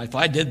things in my life.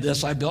 I did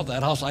this, I built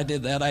that house, I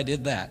did that, I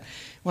did that.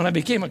 When I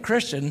became a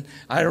Christian,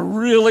 I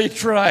really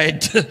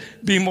tried to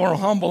be more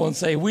humble and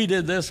say, we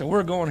did this and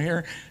we're going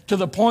here, to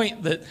the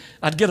point that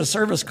I'd get a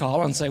service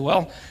call and say,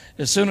 well,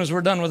 as soon as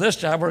we're done with this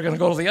job, we're going to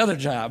go to the other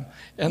job.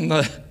 And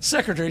the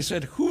secretary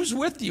said, who's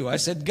with you? I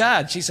said,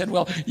 God. She said,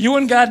 well, you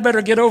and God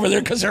better get over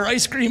there because their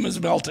ice cream is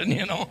melting,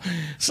 you know.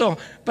 So,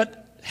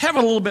 but have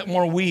a little bit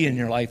more we in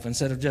your life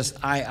instead of just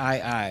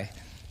I.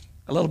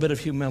 A little bit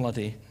of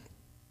humility.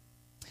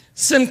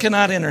 Sin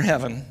cannot enter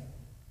heaven.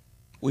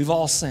 We've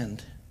all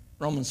sinned.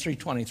 Romans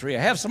 3:23.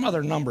 I have some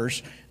other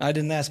numbers. I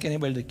didn't ask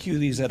anybody to cue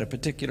these at a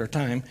particular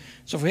time.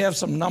 So if we have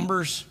some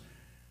numbers,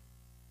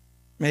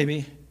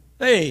 maybe.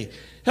 Hey,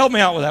 help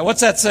me out with that.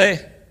 What's that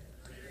say?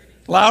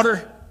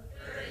 Louder?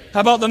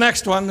 How about the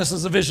next one? This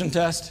is a vision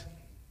test.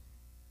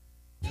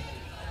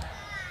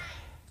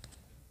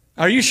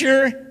 Are you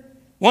sure?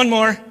 One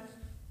more.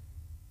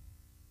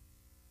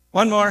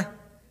 One more.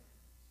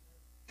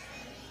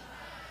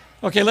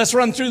 Okay, let's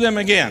run through them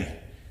again.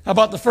 How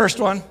about the first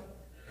one?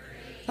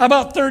 How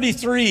about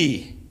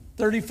 33?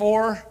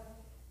 34?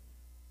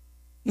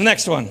 The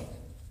next one.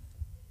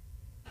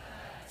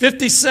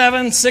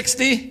 57,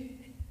 60?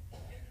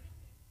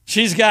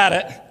 She's got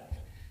it.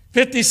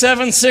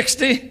 57,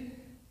 60?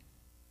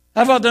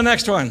 How about the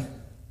next one?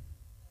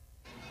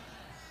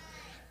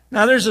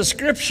 Now there's a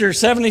scripture,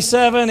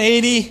 77,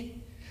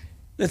 80,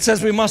 that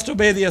says we must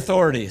obey the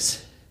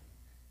authorities.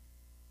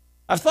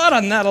 I've thought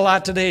on that a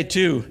lot today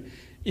too.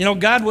 You know,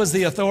 God was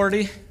the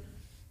authority.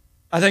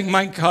 I think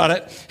Mike caught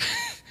it.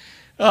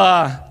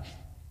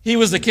 He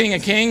was the King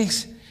of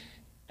Kings,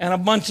 and a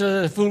bunch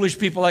of foolish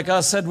people like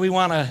us said we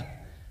want an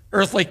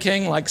earthly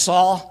king like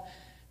Saul.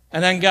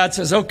 And then God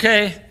says,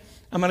 okay,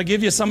 I'm going to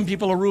give you some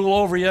people to rule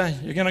over you.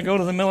 You're going to go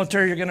to the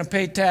military. You're going to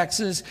pay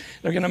taxes.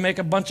 They're going to make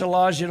a bunch of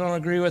laws you don't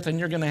agree with, and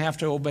you're going to have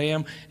to obey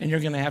them, and you're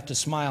going to have to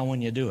smile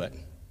when you do it.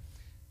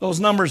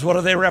 Those numbers, what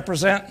do they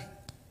represent?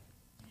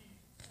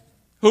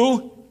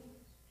 Who?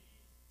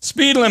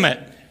 Speed limit.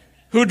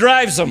 Who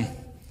drives them?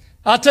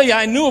 I'll tell you,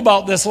 I knew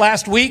about this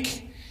last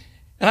week,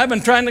 and I've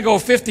been trying to go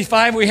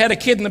 55. We had a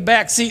kid in the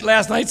back seat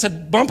last night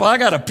said, Bumpa, I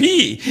got to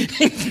pee.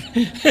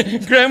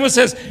 Grandma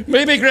says,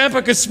 maybe Grandpa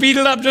could speed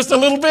it up just a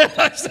little bit.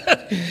 I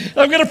said,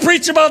 I'm going to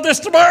preach about this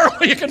tomorrow.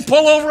 You can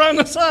pull over on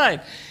the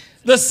side.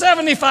 The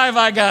 75,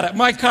 I got it.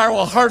 My car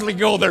will hardly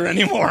go there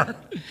anymore.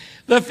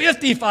 The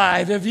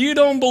 55, if you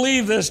don't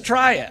believe this,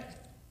 try it.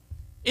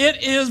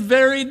 It is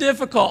very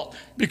difficult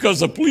because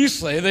the police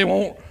say they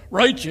won't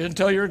write you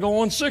until you're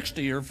going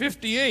 60 or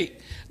 58.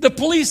 The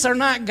police are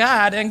not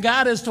God, and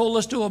God has told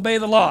us to obey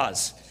the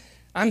laws.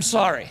 I'm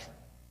sorry.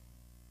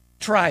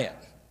 Try it.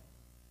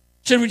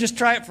 Should we just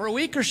try it for a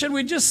week, or should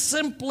we just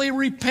simply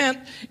repent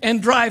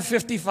and drive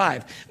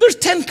 55? There's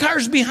 10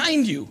 cars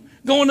behind you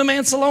going to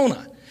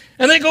Mansalona,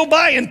 and they go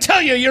by and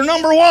tell you you're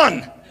number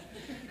one.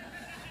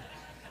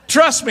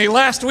 Trust me,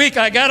 last week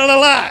I got it a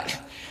lot.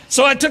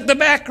 So I took the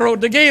back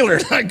road to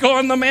Gaylord. I go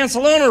on the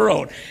Mansalona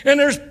road, and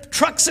there's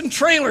trucks and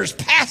trailers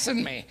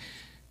passing me.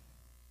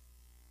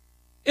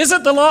 Is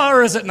it the law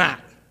or is it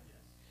not?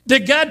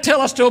 Did God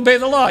tell us to obey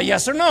the law?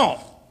 Yes or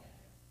no?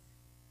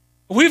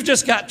 We've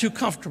just got too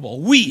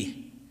comfortable.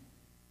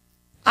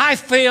 I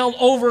failed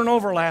over and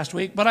over last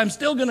week, but I'm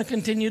still going to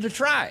continue to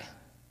try.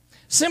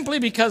 Simply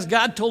because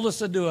God told us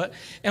to do it.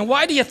 And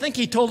why do you think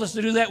he told us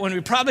to do that when we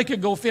probably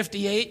could go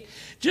 58?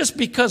 Just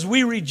because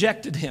we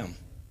rejected him.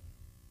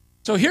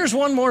 So here's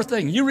one more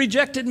thing. You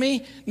rejected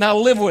me, now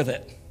live with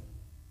it.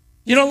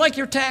 You don't like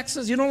your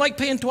taxes? You don't like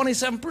paying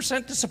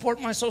 27% to support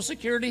my Social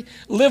Security?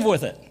 Live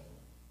with it.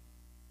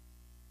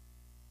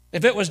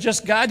 If it was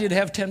just God, you'd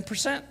have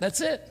 10%. That's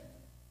it.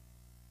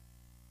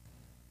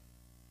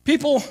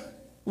 People,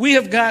 we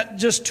have got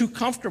just too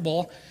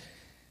comfortable.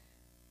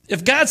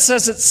 If God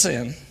says it's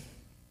sin,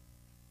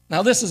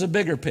 now this is a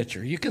bigger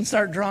picture. You can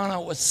start drawing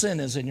out what sin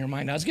is in your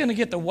mind. I was going to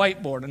get the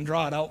whiteboard and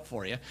draw it out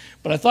for you,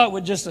 but I thought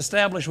we'd just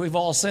establish we've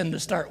all sinned to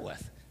start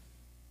with.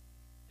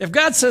 If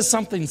God says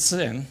something's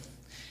sin,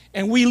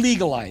 and we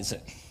legalize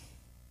it.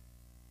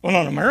 Well,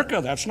 in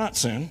America, that's not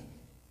sin.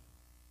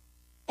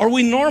 Or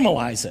we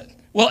normalize it.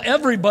 Well,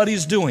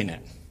 everybody's doing it.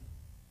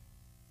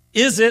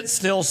 Is it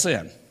still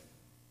sin?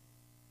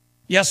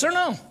 Yes or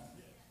no?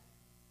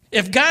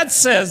 If God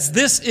says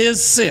this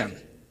is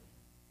sin,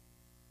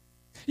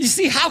 you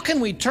see, how can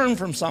we turn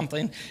from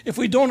something if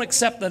we don't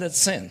accept that it's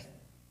sin?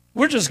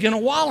 We're just going to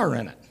waller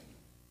in it.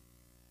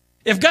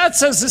 If God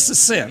says this is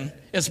sin,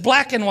 it's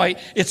black and white,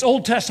 it's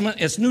Old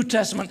Testament, it's New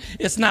Testament,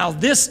 it's now,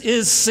 this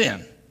is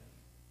sin.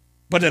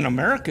 But in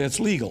America, it's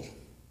legal.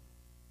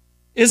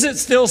 Is it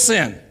still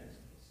sin?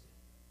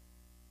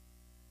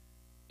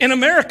 In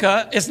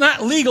America, it's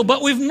not legal,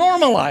 but we've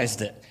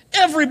normalized it.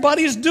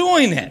 Everybody's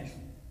doing it.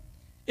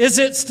 Is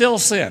it still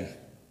sin?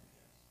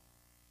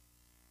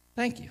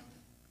 Thank you.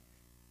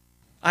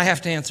 I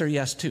have to answer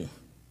yes, too.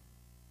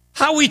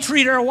 How we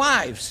treat our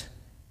wives.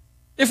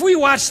 If we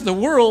watch the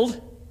world,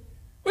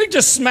 we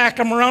just smack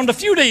them around a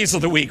few days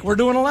of the week. We're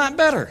doing a lot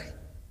better.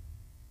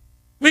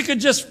 We could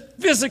just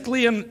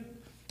physically and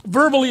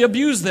verbally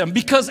abuse them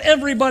because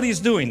everybody's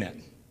doing it.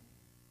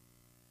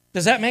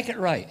 Does that make it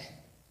right?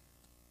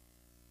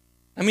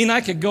 I mean,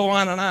 I could go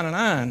on and on and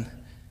on.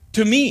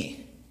 To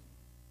me,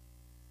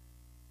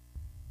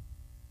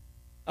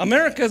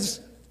 America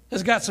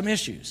has got some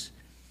issues.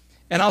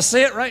 And I'll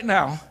say it right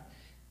now.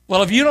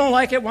 Well, if you don't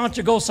like it, why don't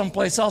you go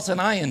someplace else? And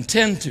I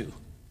intend to.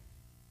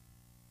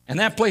 And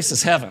that place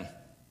is heaven.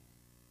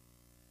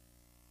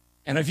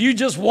 And if you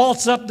just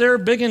waltz up there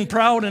big and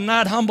proud and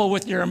not humble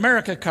with your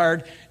America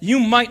card, you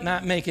might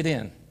not make it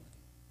in.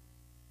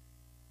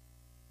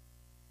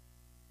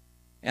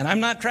 And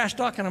I'm not trash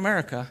talking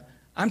America.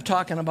 I'm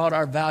talking about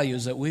our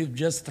values that we've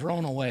just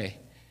thrown away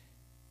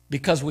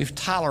because we've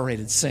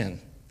tolerated sin.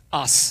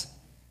 Us.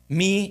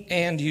 Me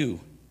and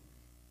you.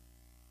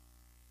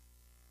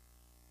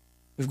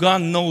 We've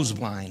gone nose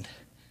blind.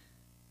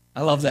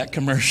 I love that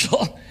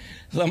commercial.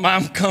 The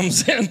mom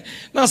comes in.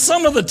 Now,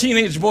 some of the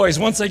teenage boys,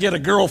 once they get a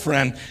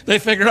girlfriend, they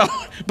figure out,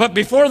 but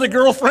before the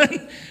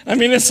girlfriend, I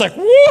mean, it's like,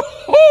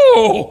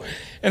 woo-hoo!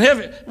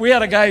 And we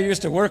had a guy who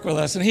used to work with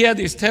us, and he had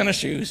these tennis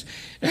shoes.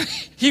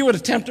 He would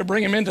attempt to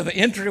bring them into the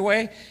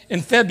entryway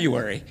in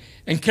February,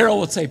 and Carol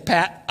would say,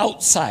 Pat,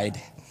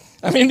 outside.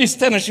 I mean, these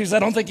tennis shoes, I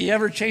don't think he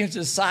ever changed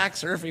his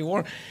socks, or if he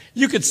wore,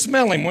 you could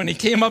smell him when he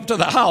came up to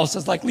the house.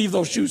 It's like, leave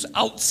those shoes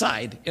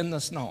outside in the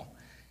snow.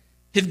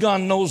 He'd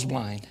gone nose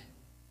blind.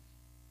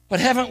 But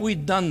haven't we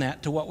done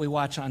that to what we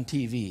watch on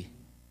TV?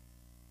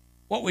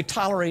 What we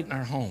tolerate in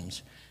our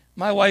homes?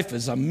 My wife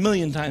is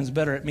 1,000,000 times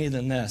better at me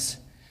than this.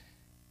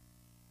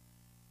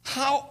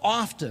 How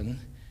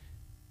often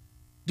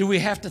do we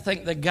have to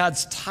think that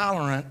God's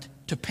tolerant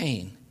to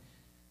pain?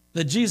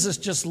 That Jesus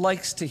just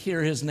likes to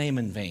hear his name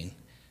in vain?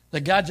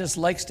 That God just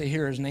likes to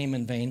hear his name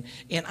in vain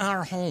in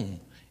our home,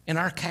 in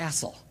our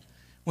castle,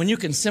 when you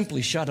can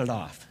simply shut it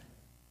off?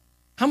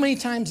 How many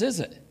times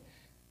is it?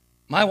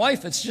 My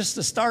wife, it's just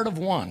the start of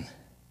one.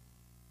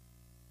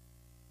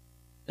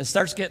 It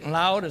starts getting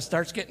loud, it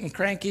starts getting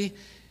cranky,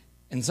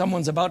 and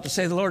someone's about to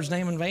say the Lord's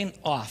name in vain,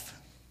 off.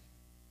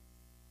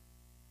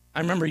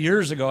 I remember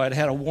years ago I'd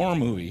had a war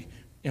movie,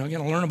 going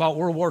to learn about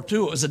World War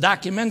II. It was a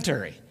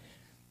documentary.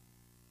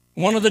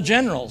 One of the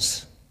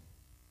generals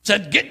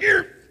said, get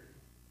your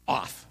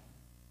off.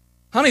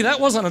 Honey, that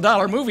wasn't a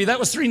 $1 movie, that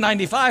was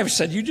 $3.95. She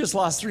said, you just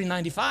lost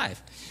 $3.95.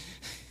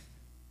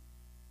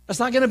 That's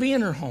not going to be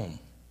in her home.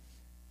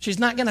 She's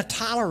not going to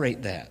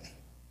tolerate that.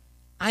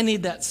 I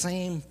need that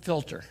same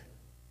filter.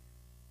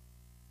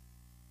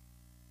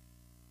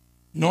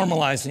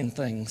 Normalizing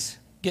things,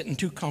 getting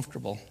too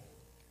comfortable.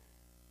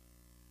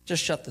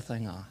 Just shut the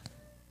thing off.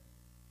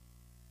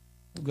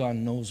 We've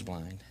gone nose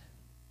blind.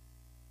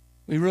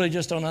 We really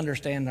just don't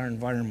understand our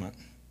environment.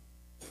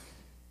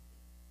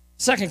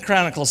 2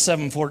 Chronicles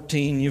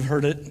 7:14, you've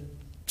heard it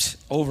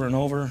over and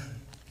over.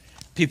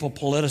 People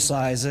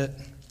politicize it.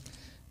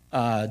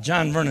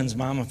 John Vernon's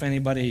mom, if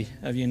anybody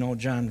of you know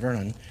John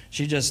Vernon,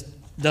 she just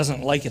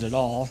doesn't like it at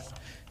all.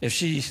 If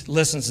she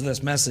listens to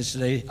this message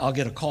today, I'll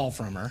get a call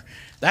from her.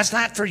 That's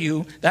not for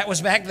you. That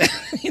was back then.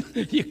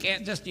 You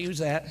can't just use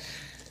that.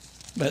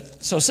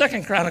 But so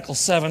 2 Chronicles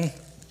 7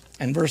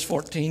 and verse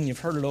 14, you've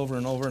heard it over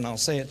and over, and I'll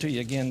say it to you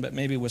again, but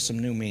maybe with some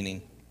new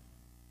meaning.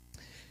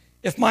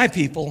 If my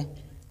people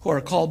who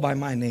are called by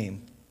my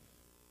name,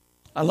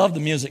 I love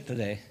the music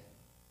today.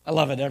 I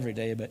love it every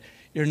day, but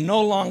you're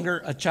no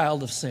longer a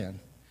child of sin,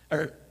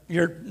 or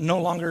you're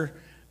no longer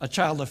a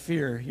child of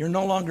fear. You're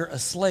no longer a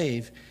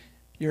slave.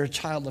 You're a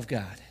child of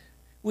God.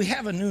 We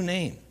have a new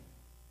name.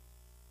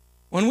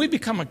 When we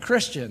become a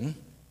Christian,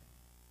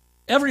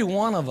 every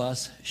one of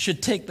us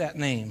should take that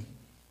name.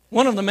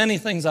 One of the many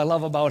things I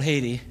love about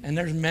Haiti, and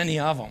there's many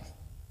of them,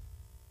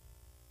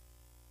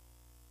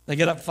 they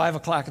get up 5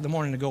 o'clock in the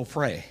morning to go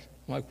pray.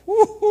 I'm like,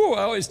 whoo-hoo,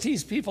 I always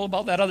tease people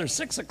about that other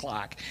 6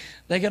 o'clock.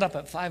 They get up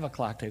at 5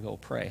 o'clock to go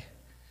pray.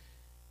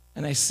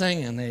 And they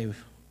sing and they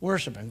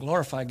worship and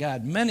glorify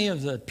God. Many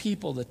of the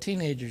people, the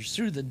teenagers,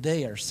 through the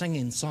day are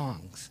singing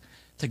songs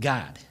to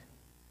God.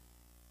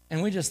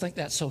 And we just think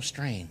that's so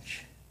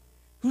strange.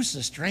 Who's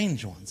the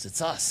strange ones?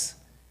 It's us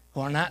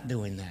who are not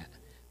doing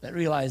that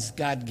realize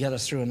God get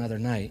us through another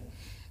night.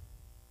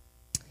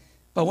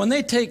 But when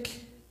they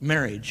take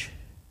marriage,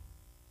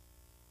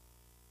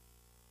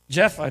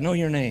 Jeff, I know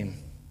your name.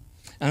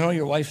 I know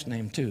your wife's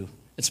name too.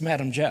 It's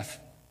Madam Jeff.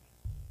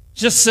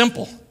 Just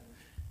simple.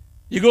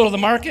 You go to the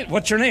market,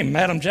 what's your name?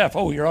 Madam Jeff.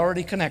 Oh, you're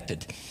already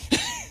connected.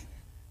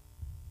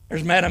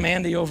 There's Madam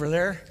Andy over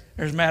there.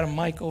 There's Madam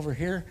Mike over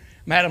here.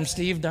 Madam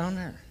Steve down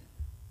there.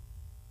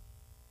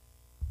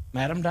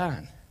 Madam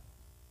Don.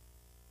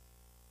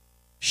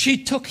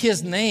 She took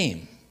his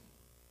name.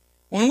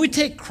 When we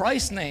take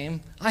Christ's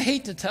name, I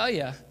hate to tell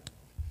you,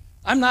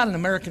 I'm not an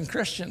American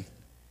Christian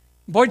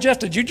Boy, Jeff,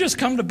 did you just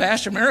come to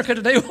bash America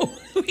today?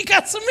 We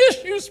got some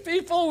issues,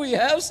 people. We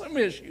have some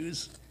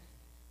issues.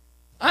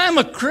 I'm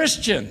a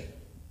Christian.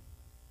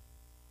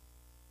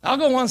 I'll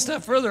go one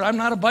step further. I'm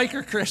not a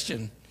biker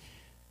Christian.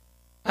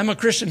 I'm a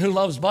Christian who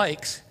loves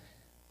bikes.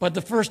 But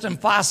the first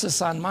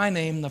emphasis on my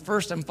name, the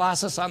first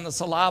emphasis on the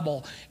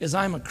syllable is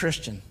I'm a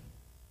Christian.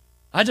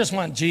 I just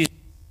want Jesus.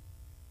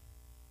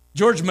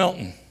 George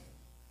Milton.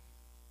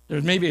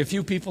 There's maybe a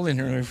few people in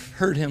here who've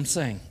heard him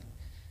sing.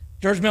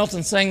 George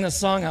Milton sang this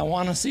song, I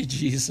Want to See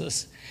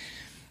Jesus.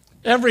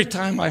 Every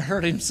time I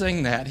heard him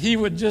sing that, he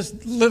would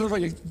just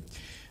literally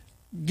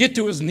get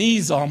to his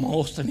knees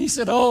almost. And he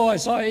said, oh, I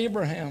saw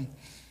Abraham.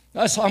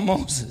 I saw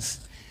Moses.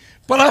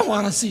 But I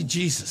want to see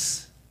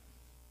Jesus.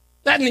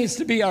 That needs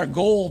to be our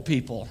goal,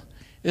 people,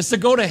 is to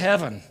go to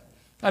heaven.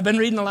 I've been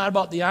reading a lot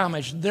about the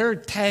Amish. Their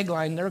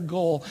tagline, their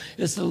goal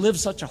is to live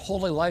such a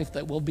holy life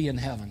that we'll be in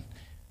heaven.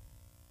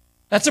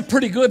 That's a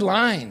pretty good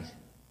line.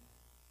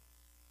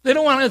 They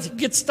don't want to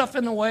get stuff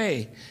in the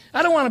way.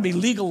 I don't want to be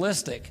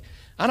legalistic.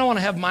 I don't want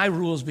to have my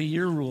rules be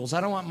your rules. I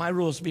don't want my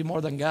rules to be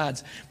more than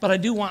God's. But I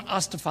do want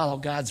us to follow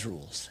God's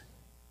rules.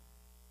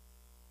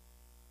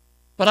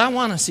 But I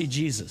want to see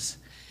Jesus.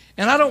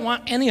 And I don't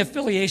want any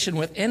affiliation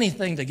with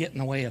anything to get in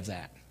the way of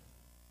that.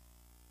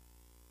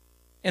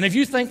 And if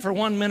you think for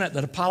 1 minute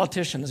that a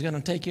politician is going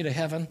to take you to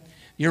heaven,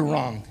 you're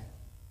wrong.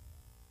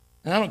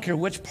 And I don't care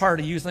which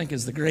party you think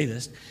is the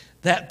greatest.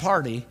 That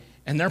party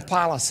and their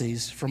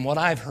policies, from what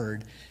I've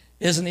heard,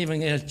 isn't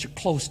even going to get you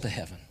close to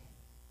heaven.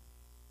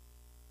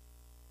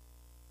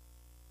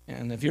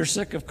 And if you're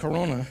sick of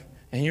corona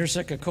and you're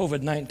sick of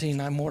COVID-19,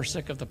 I'm more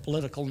sick of the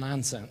political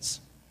nonsense.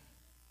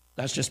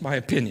 That's just my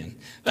opinion.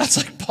 That's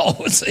like Paul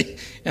would say.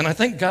 And I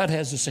think God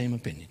has the same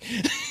opinion.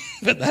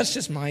 But that's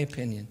just my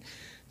opinion.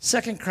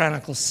 2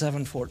 Chronicles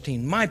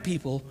 7:14. My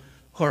people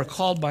who are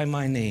called by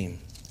my name.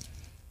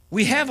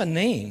 We have a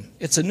name.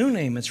 It's a new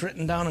name. It's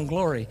written down in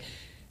glory.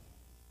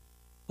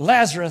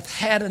 Lazarus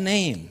had a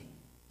name.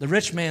 The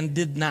rich man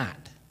did not.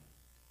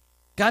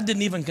 God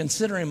didn't even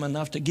consider him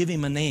enough to give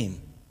him a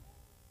name.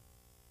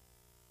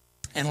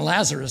 And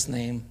Lazarus'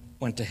 name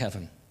went to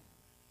heaven.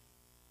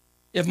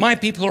 If my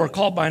people who are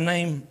called by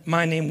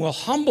my name will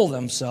humble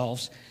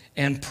themselves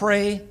and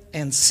pray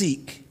and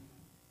seek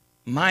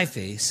my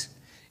face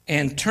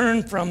and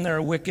turn from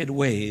their wicked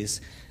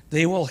ways,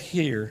 they will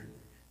hear.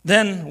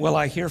 Then will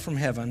I hear from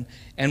heaven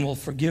and will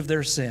forgive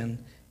their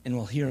sin and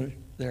will heal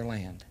their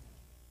land.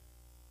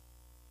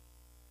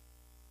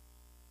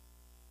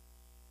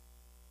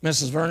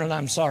 Mrs. Vernon,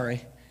 I'm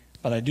sorry,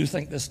 but I do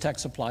think this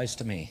text applies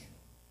to me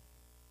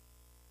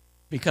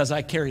because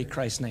I carry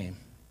Christ's name.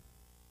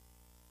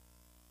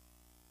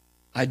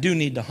 I do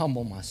need to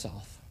humble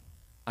myself.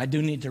 I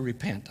do need to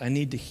repent. I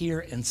need to hear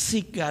and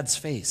seek God's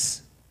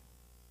face,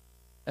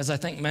 as I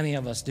think many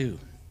of us do.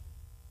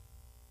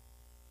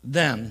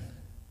 Then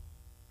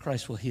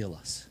Christ will heal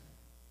us.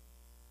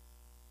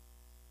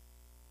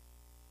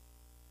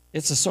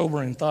 It's a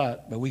sobering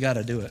thought, but we got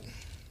to do it.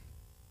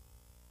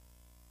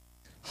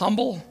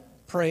 Humble,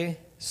 pray,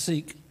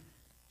 seek,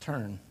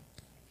 turn.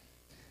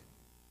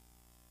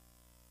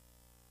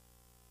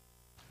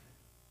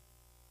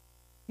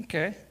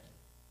 Okay.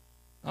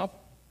 I'll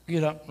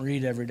get up and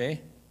read every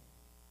day.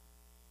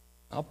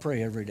 I'll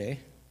pray every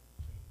day.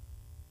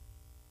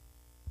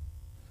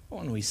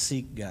 When we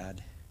seek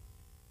God,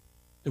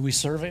 do we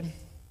serve him?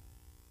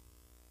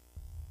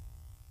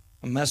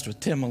 I messed with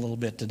Tim a little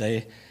bit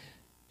today.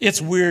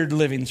 It's weird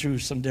living through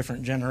some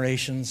different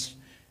generations.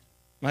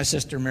 My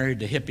sister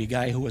married a hippie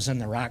guy who was in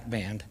the rock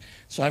band,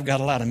 so I've got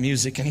a lot of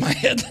music in my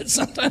head that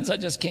sometimes I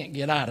just can't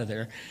get out of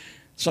there.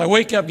 So I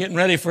wake up getting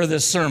ready for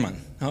this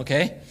sermon,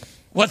 okay?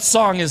 What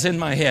song is in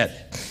my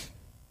head?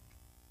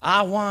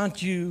 I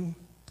want you,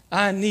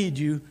 I need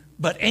you,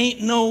 but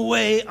ain't no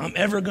way I'm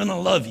ever going to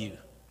love you.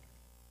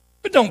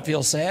 But don't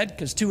feel sad,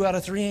 because 2 out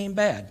of 3 ain't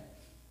bad.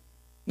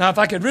 Now, if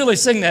I could really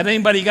sing that,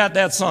 anybody got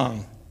that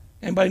song?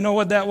 Anybody know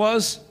what that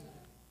was?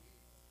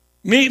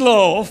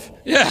 Meatloaf.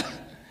 Yeah,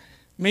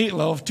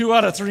 Meatloaf. 2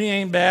 out of 3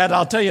 ain't bad.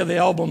 I'll tell you the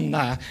album,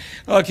 nah.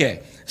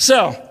 Okay,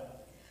 so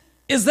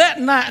is that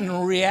not in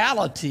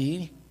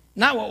reality,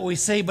 not what we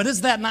say, but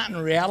is that not in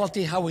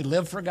reality how we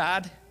live for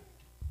God?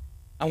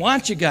 I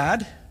want you,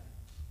 God.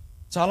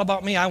 It's all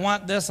about me. I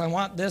want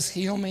this,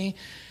 heal me,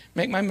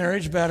 make my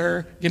marriage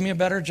better, give me a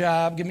better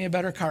job, give me a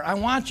better car. I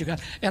want you,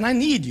 God, and I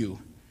need you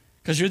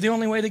because you're the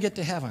only way to get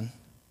to heaven.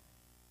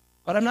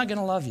 But I'm not going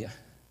to love you.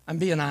 I'm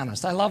being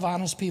honest. I love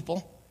honest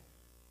people.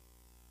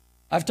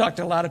 I've talked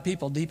to a lot of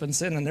people deep in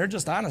sin, and they're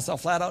just honest. They'll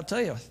flat out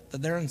tell you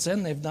that they're in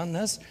sin, they've done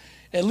this.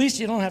 At least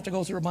you don't have to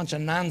go through a bunch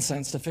of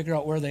nonsense to figure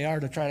out where they are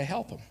to try to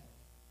help them.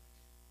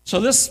 So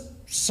this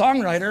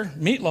songwriter,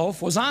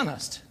 Meatloaf, was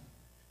honest.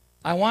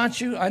 I want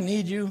you, I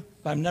need you,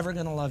 but I'm never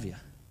going to love you.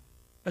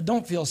 But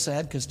don't feel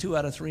sad, because 2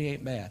 out of 3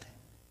 ain't bad.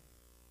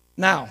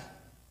 Now,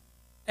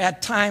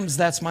 at times,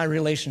 that's my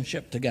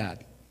relationship to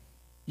God.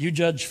 You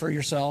judge for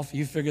yourself.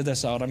 You figure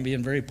this out. I'm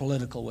being very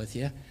political with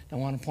you.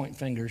 Don't want to point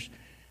fingers.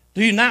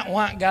 Do you not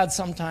want God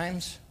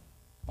sometimes?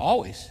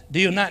 Always.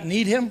 Do you not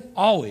need him?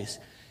 Always.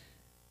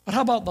 But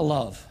how about the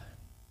love?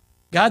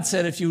 God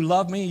said, if you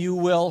love me, you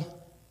will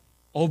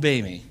obey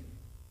me.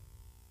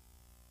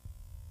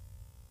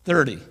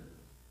 30,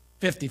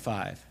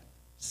 55,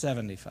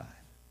 75.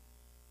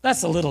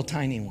 That's a little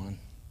tiny one.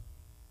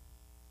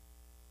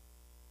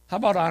 How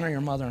about honor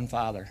your mother and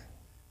father?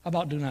 How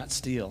about do not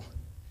steal?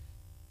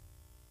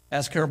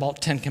 Asked her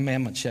about 10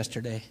 commandments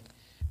yesterday.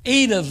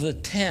 8 of the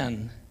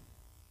 10,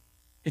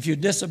 if you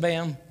disobey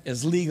them,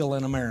 is legal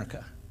in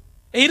America.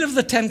 8 of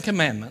the 10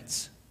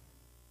 commandments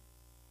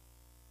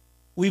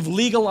we've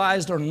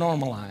legalized or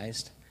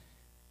normalized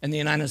in the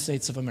United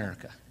States of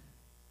America.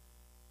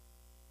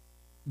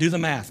 Do the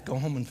math. Go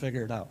home and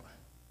figure it out.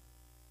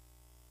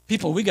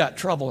 People, we got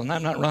trouble, and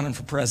I'm not running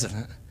for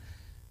president.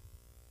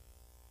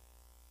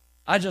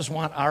 I just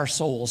want our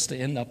souls to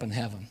end up in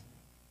heaven.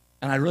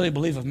 And I really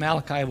believe if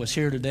Malachi was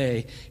here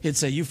today, he'd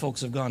say, you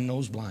folks have gone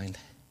nose blind.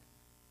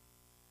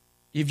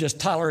 You've just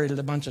tolerated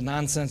a bunch of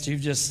nonsense.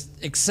 You've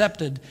just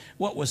accepted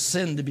what was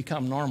sin to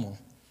become normal.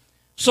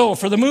 So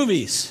for the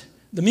movies,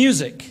 the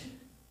music,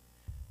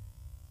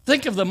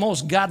 think of the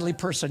most godly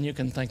person you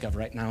can think of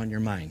right now in your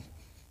mind.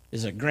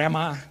 Is it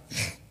grandma?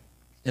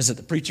 Is it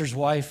the preacher's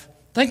wife?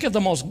 Think of the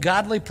most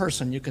godly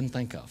person you can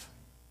think of.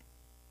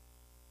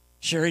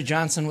 Sherry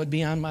Johnson would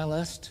be on my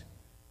list.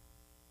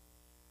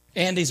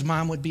 Andy's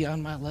mom would be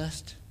on my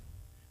list.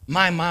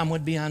 My mom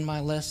would be on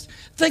my list.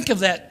 Think of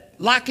that.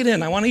 Lock it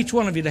in. I want each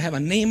one of you to have a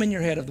name in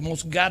your head of the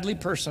most godly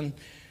person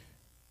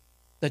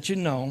that you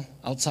know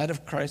outside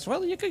of Christ.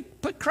 Well, you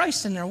could put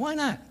Christ in there. Why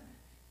not?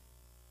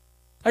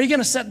 Are you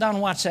going to sit down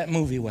and watch that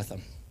movie with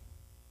them?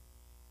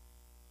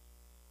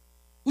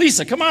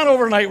 Lisa, come on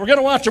over tonight. We're going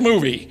to watch a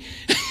movie.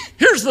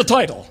 Here's the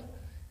title.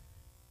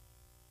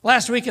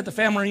 Last week at the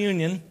family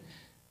reunion,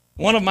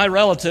 one of my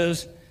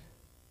relatives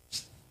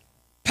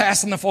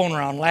passing the phone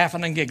around,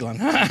 laughing and giggling.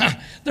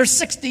 They're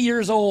 60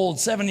 years old,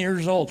 7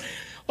 years old.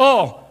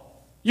 Oh,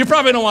 you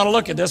probably don't want to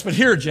look at this, but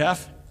here,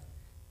 Jeff.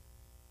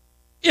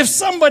 If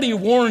somebody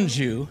warns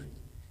you,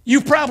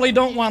 you probably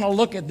don't want to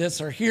look at this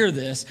or hear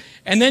this,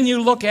 and then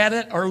you look at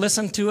it or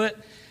listen to it.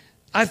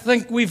 I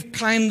think we've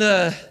kind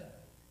of...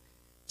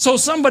 So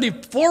somebody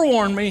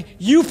forewarned me,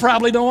 you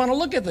probably don't want to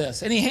look at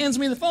this. And he hands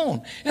me the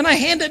phone. And I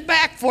hand it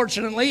back,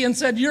 fortunately, and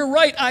said, you're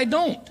right, I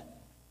don't.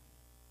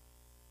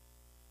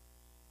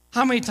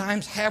 How many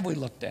times have we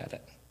looked at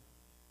it?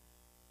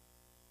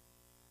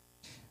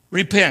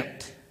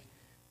 Repent,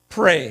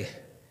 pray,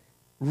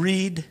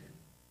 read,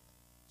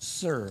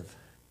 serve.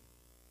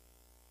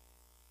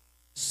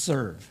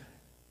 Serve.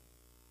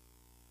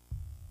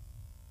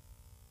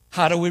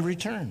 How do we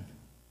return?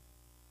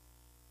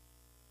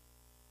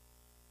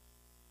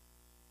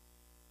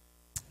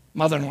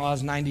 Mother-in-law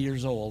is 90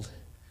 years old.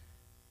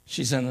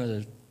 She's in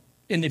an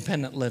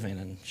independent living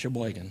in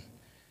Sheboygan.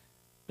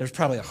 There's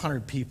probably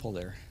 100 people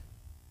there.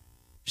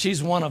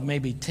 She's one of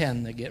maybe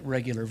 10 that get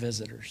regular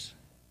visitors.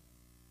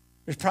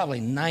 There's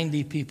probably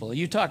 90 people.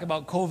 You talk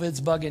about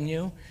COVID's bugging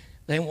you,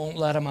 they won't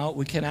let them out.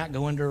 We cannot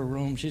go into her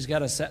room. She's got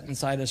to sit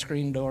inside a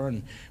screen door,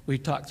 and we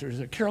talk through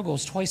her. Carol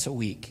goes twice a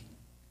week.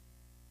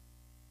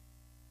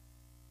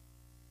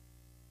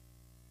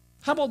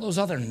 How about those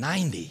other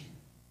 90?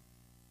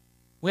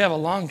 We have a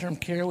long-term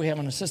care. We have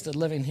an assisted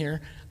living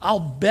here. I'll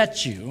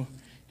bet you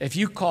if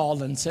you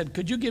called and said,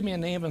 could you give me a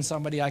name and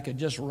somebody I could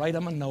just write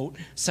them a note,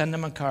 send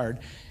them a card,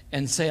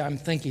 and say, I'm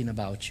thinking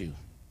about you.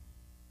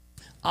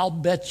 I'll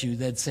bet you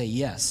they'd say,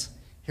 yes,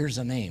 here's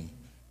a name.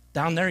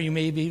 Down there, you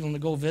may be able to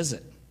go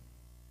visit.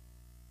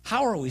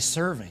 How are we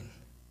serving?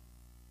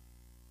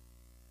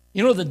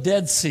 You know the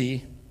Dead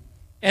Sea.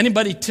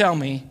 Anybody tell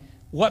me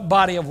what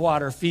body of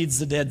water feeds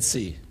the Dead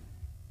Sea?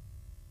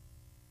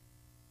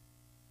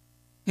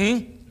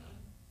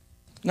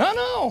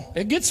 No.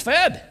 It gets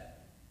fed.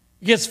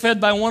 It gets fed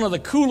by one of the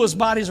coolest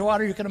bodies of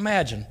water you can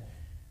imagine.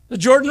 The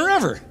Jordan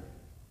River.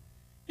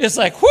 It's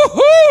like,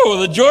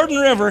 whoo-hoo, the Jordan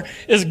River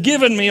is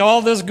giving me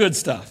all this good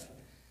stuff.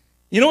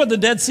 You know what the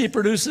Dead Sea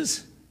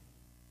produces?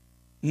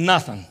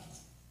 Nothing.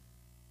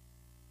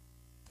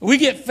 We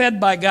get fed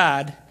by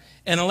God,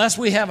 and unless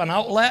we have an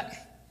outlet,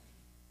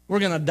 we're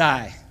going to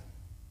die.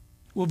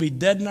 We'll be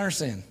dead in our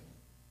sin.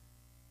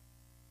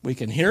 We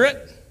can hear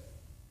it.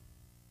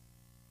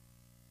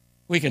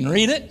 We can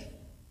read it.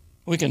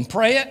 We can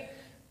pray it.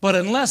 But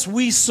unless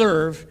we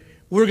serve,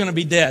 we're going to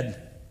be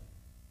dead.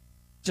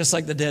 Just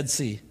like the Dead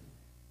Sea.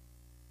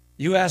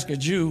 You ask a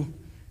Jew,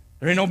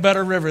 there ain't no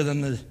better river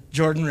than the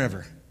Jordan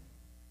River.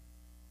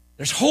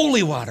 There's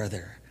holy water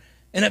there.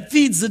 And it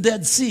feeds the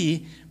Dead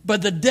Sea,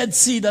 but the Dead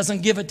Sea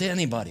doesn't give it to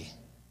anybody.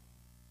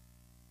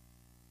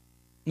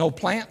 No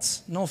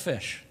plants, no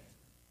fish.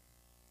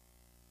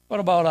 What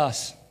about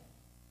us?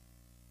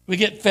 We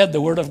get fed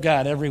the Word of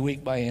God every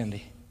week by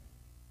Andy.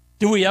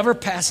 Do we ever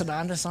pass it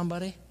on to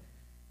somebody?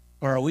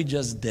 Or are we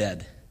just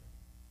dead?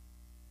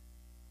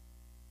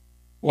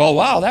 Well,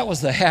 wow, that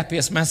was the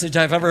happiest message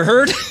I've ever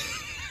heard.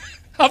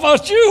 How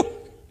about you?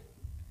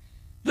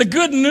 The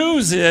good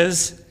news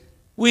is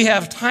we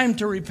have time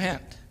to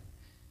repent.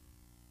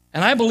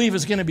 And I believe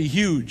it's going to be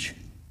huge.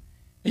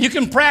 You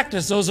can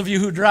practice, those of you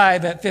who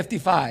drive at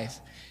 55.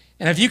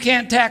 And if you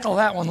can't tackle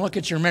that one, look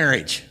at your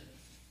marriage.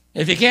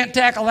 If you can't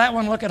tackle that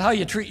one, look at how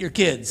you treat your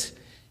kids.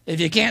 If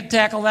you can't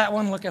tackle that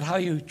one, look at how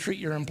you treat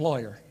your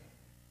employer.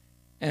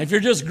 And if you're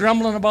just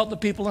grumbling about the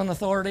people in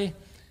authority,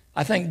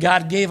 I think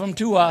God gave them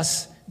to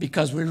us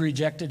because we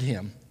rejected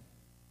him.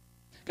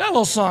 Got a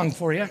little song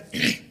for you.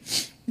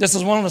 This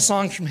is one of the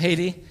songs from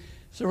Haiti.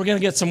 So we're going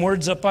to get some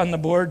words up on the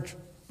board.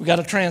 We got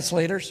a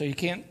translator, so you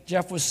can't.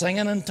 Jeff was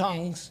singing in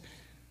tongues.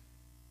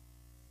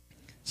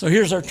 So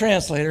here's our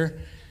translator.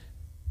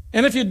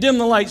 And if you dim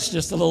the lights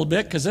just a little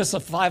bit, because this is a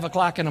 5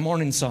 o'clock in the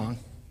morning song.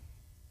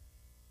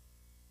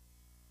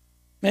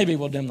 Maybe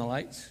we'll dim the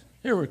lights.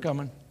 Here we're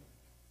coming.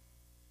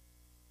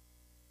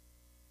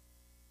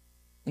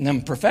 And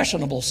them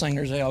professional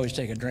singers, they always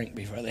take a drink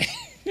before they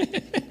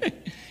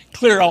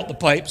clear out the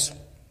pipes.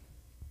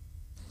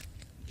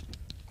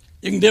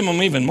 You can dim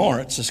them even more.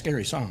 It's a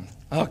scary song.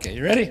 Okay,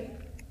 you ready?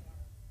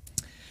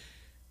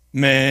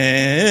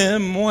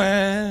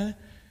 Mets-moi,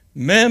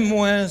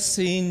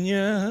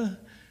 Seigneur,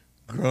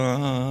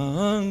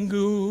 grand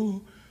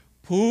goût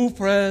pour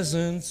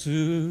présence.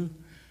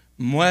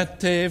 Moi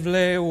te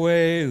vle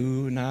we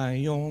ou na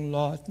yon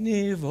lot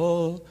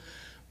niveau.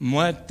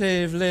 Moi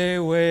te vle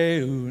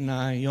we ou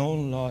na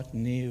yon lot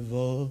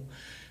niveau.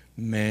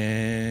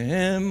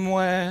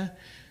 Mets-moi,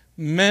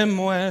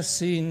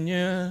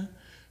 Seigneur,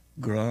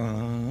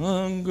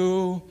 grand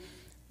goût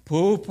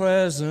pour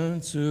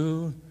présence.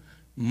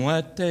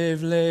 Moi te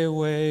vle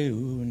we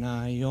ou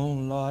na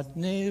yon lot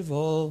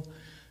niveau.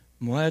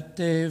 Moi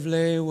te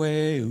vle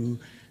we ou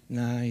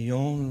na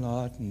yon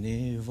lot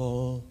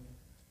niveau.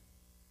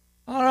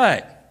 All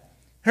right.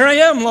 Here I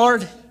am,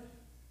 Lord.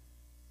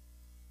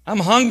 I'm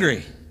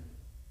hungry.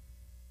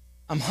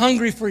 I'm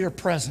hungry for your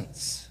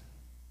presence.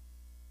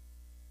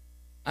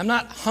 I'm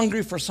not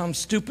hungry for some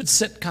stupid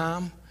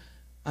sitcom.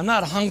 I'm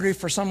not hungry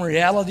for some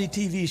reality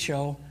TV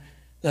show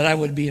that I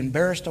would be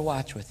embarrassed to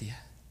watch with you.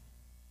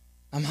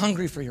 I'm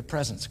hungry for your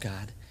presence,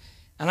 God.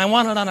 And I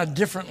want it on a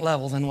different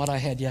level than what I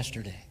had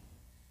yesterday.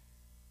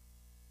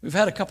 We've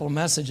had a couple of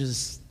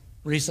messages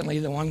recently.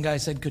 The one guy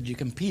said, could you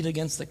compete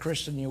against the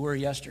Christian you were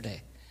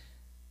yesterday?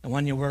 The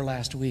one you were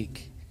last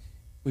week.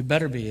 We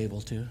better be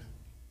able to.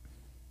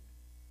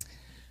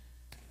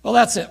 Well,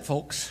 that's it,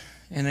 folks.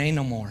 And ain't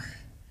no more.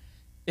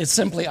 It's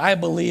simply, I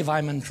believe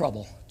I'm in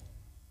trouble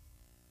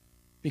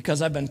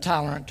because I've been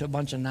tolerant to a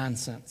bunch of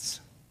nonsense.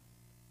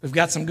 We've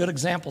got some good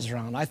examples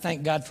around. I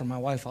thank God for my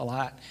wife a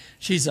lot.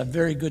 She's a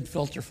very good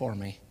filter for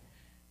me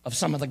of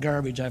some of the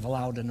garbage I've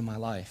allowed into my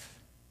life.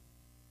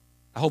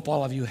 I hope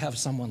all of you have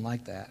someone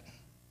like that.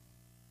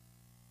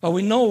 But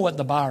we know what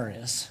the bar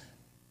is.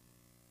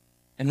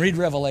 And read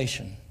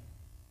Revelation.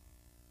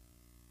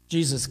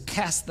 Jesus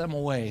cast them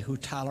away who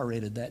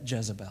tolerated that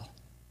Jezebel.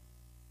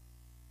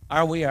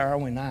 Are we or are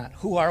we not?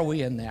 Who are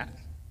we in that?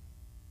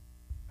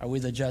 Are we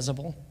the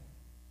Jezebel?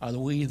 Are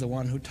we the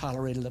one who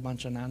tolerated a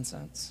bunch of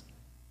nonsense?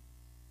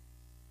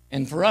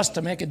 And for us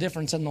to make a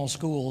difference in those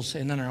schools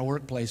and in our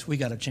workplace, we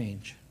got to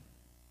change.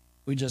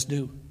 We just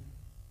do.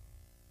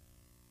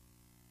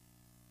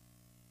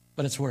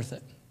 But it's worth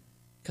it,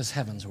 because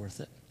heaven's worth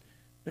it.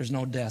 There's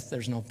no death,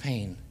 there's no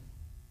pain,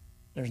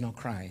 there's no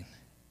crying.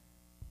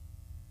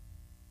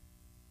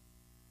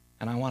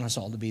 And I want us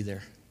all to be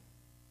there.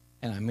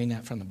 And I mean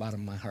that from the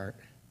bottom of my heart.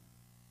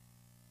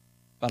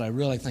 But I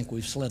really think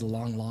we've slid a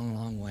long, long,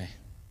 long way.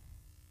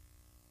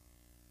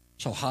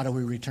 So how do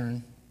we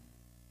return?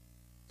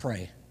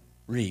 Pray,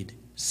 read,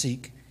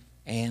 seek,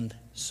 and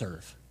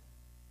serve.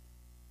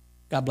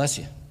 God bless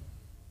you.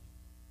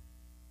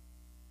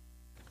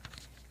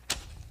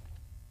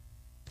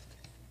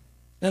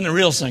 Then the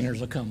real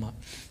singers will come up.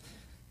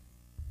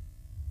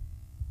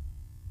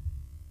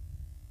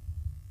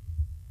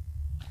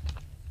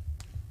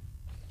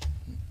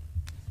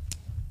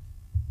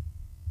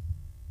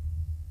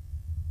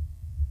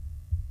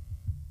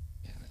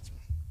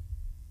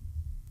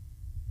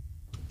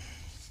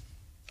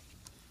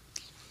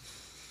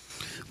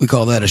 We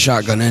call that a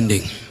shotgun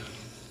ending.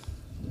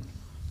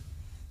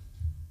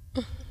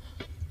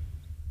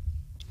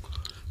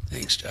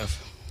 Thanks,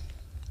 Jeff.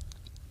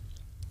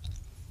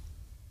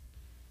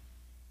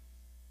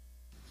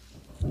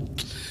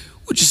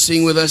 Would you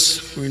sing with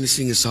us? We're going to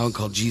sing a song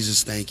called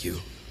Jesus, Thank You.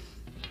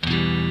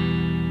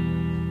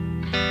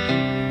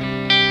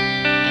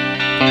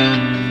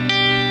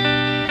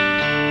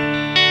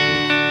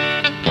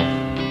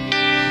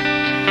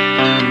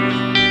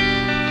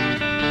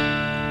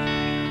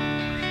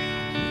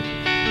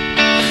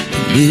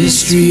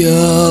 Mystery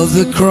of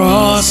the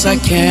cross I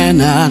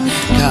cannot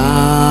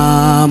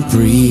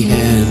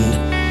comprehend.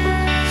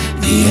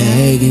 The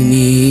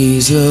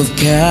agonies of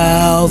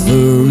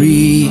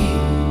Calvary.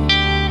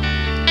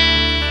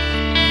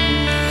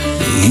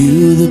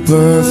 You, the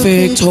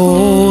perfect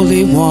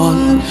Holy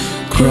One,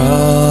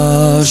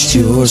 crushed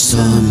your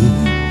Son,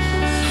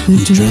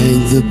 who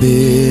drank the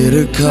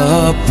bitter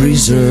cup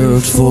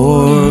reserved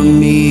for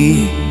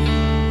me.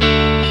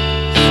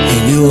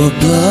 And your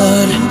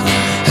blood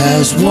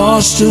has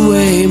washed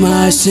away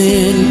my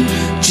sin,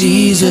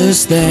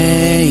 Jesus,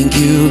 thank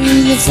you.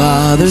 The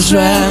Father's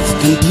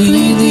wrath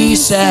completely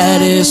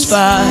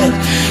satisfied.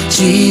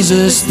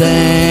 Jesus,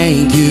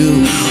 thank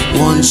you.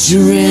 Once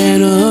your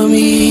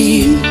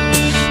enemy,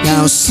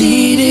 now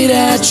seated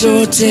at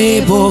your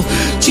table.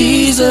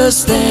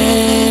 Jesus, thank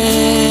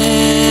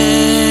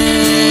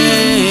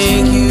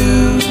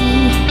you.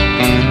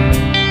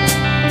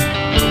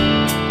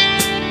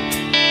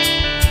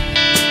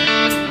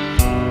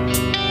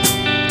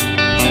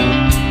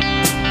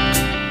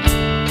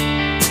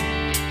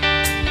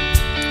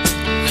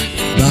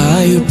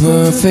 By your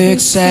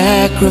perfect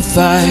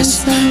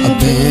sacrifice, I've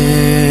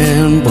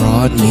been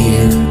brought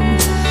near.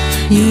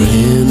 Your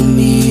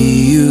enemy,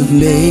 you've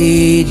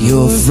made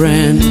your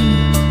friend.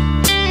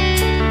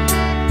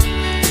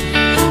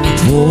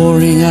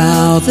 Pouring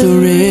out the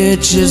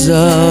riches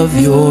of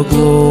your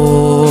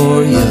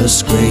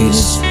glorious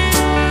grace.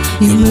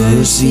 Your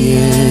mercy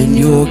and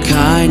your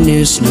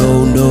kindness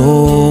know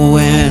no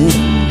end.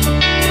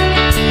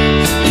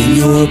 And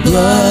your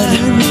blood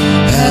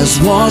has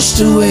washed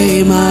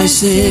away my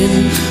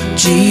sin.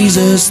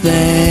 Jesus,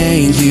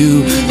 thank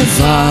you. The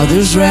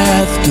Father's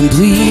wrath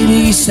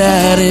completely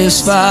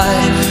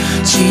satisfied.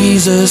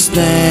 Jesus,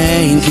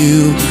 thank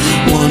you.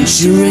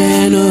 Once your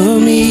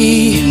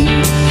enemy,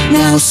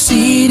 now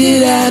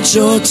seated at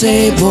your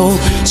table.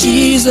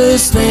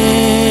 Jesus, thank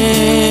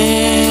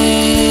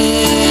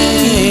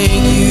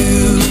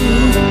you.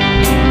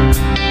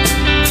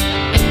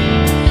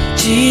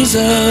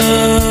 Jesus,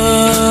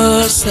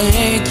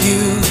 thank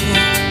you.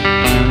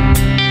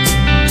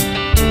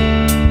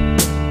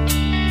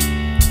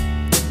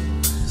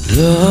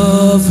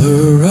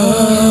 Lover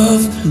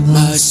of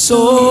my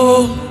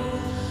soul,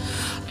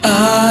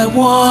 I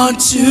want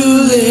to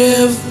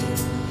live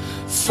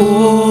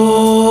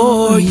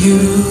for you.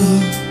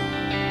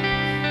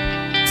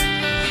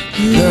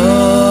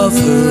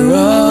 Lover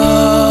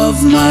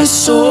of my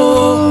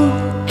soul,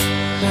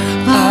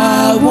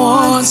 I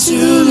want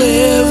to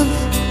live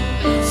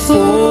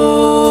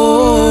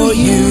for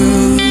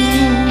you.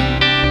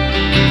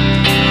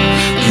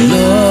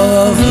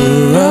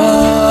 Lover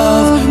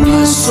of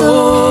my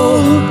soul,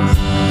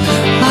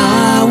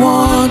 I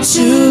want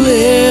to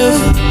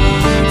live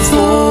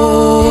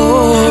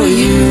for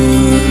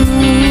you.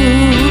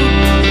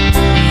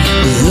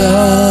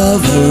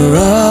 Lover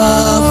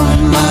of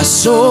my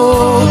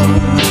soul,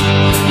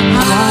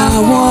 I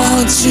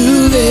want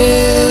to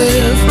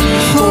live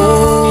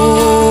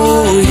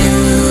for you.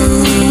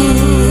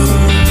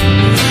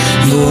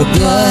 Your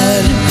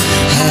blood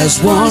has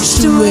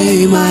washed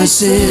away my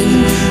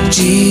sin.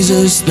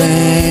 Jesus,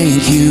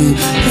 thank you.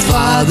 The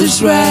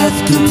Father's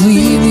wrath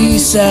completely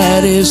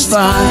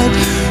satisfied.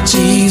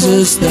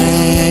 Jesus,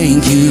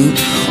 thank you.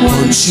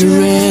 Once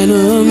your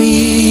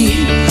enemy,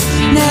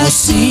 now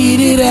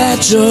seated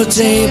at your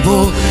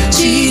table.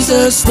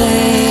 Jesus, thank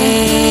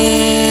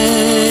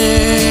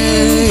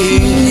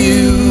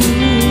you.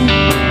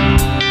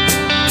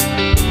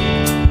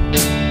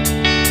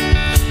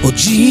 Oh,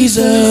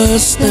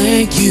 Jesus,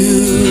 thank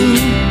you.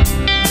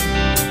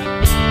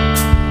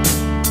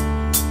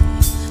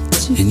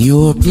 And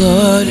your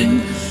blood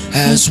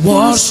has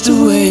washed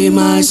away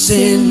my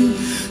sin.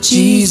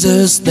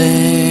 Jesus,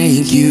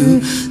 thank you.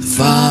 The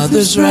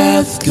Father's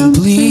wrath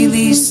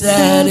completely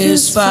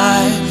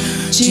satisfied.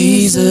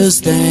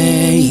 Jesus,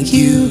 thank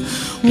you.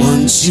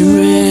 Once your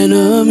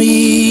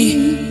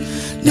enemy,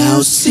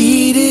 now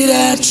seated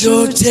at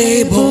your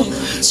table.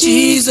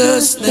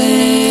 Jesus, thank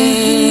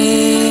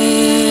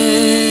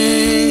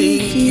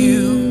you.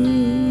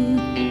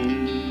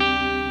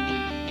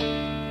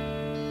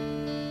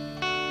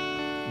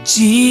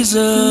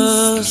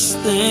 Jesus,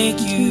 thank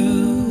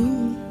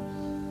you.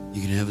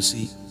 You can have a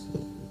seat.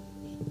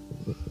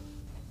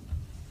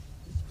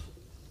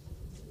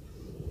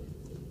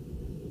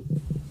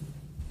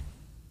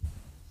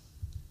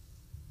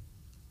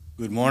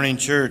 Good morning,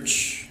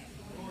 church.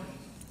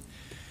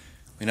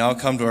 We now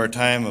come to our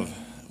time of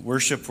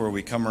worship where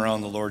we come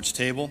around the Lord's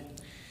table.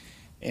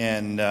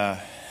 And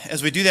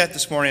as we do that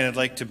this morning, I'd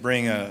like to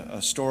bring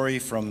a story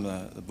from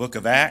the book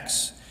of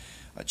Acts,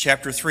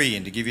 chapter 3.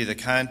 And to give you the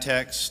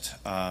context,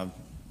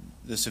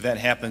 this event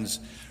happens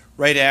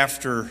right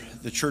after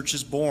the church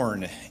is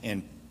born,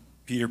 and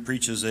Peter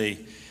preaches a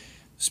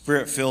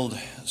Spirit-filled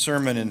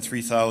sermon, and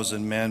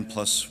 3,000 men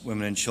plus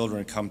women and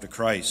children come to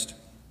Christ.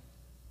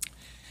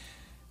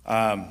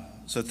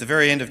 So at the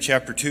very end of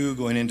chapter 2,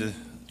 going into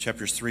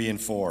chapters 3 and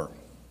 4.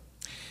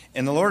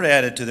 And the Lord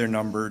added to their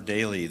number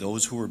daily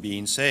those who were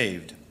being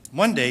saved.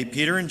 One day,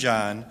 Peter and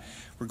John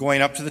were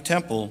going up to the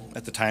temple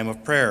at the time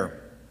of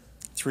prayer,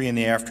 3 in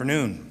the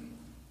afternoon.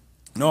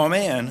 Now a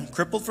man,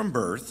 crippled from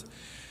birth,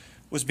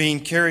 was being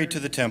carried to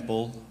the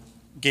temple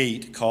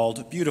gate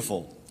called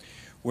Beautiful,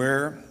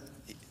 where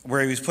he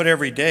was put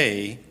every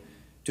day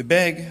to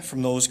beg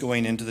from those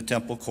going into the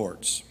temple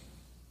courts.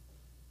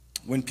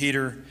 When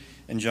Peter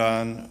and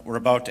John were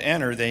about to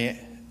enter,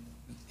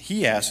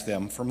 he asked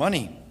them for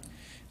money.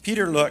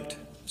 Peter looked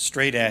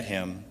straight at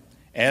him,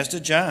 as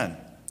did John.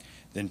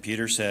 Then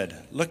Peter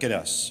said, "Look at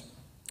us."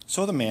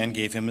 So the man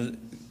gave them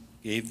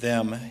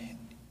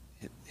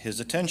his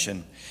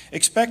attention,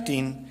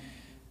 expecting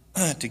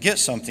to get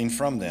something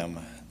from them.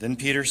 Then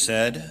Peter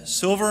said,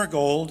 "Silver or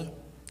gold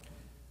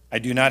I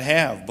do not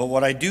have, but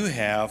what I do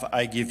have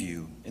I give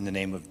you. In the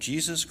name of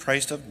Jesus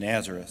Christ of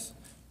Nazareth,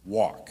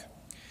 walk."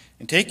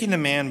 And taking the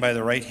man by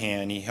the right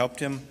hand, he helped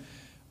him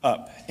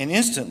up. And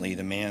instantly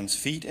the man's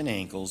feet and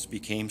ankles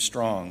became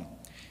strong,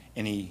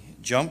 and he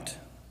jumped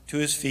to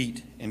his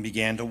feet and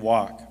began to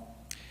walk.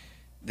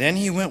 Then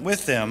he went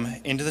with them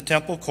into the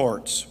temple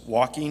courts,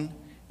 walking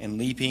and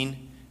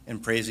leaping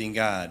and praising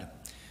God.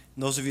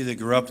 And those of you that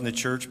grew up in the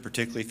church,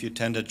 particularly if you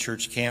attended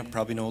church camp,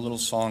 probably know a little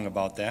song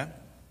about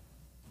that.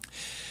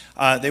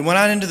 They went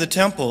out into the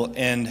temple,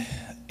 and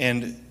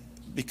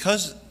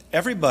because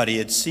everybody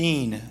had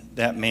seen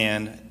that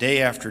man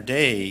day after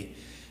day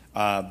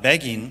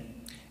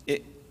begging,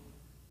 it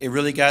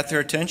really got their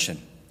attention,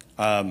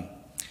 and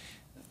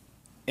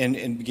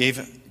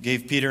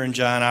gave Peter and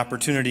John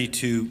opportunity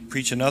to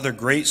preach another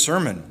great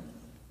sermon,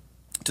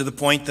 to the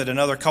point that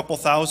another couple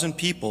thousand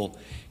people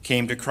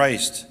came to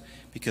Christ,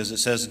 because it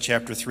says in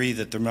chapter 3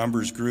 that the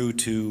numbers grew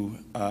to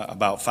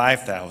about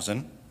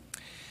 5,000.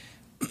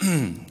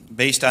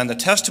 Based on the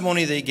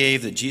testimony they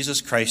gave that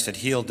Jesus Christ had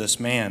healed this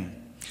man.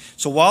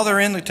 So while they're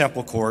in the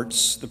temple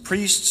courts, the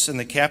priests and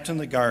the captain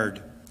of the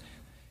guard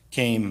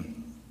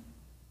came,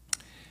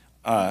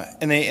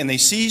 and they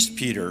seized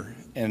Peter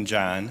and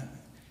John,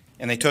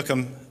 and they took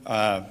them,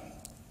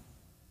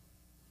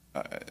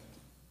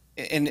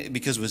 and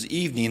because it was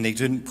evening, they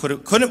couldn't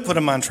put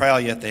them on trial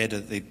yet.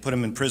 They put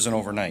them in prison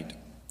overnight.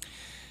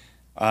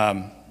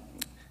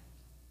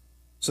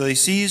 So they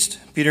seized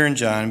Peter and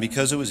John, and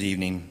because it was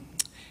evening,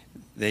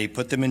 they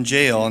put them in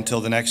jail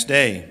until the next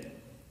day.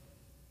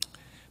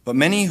 But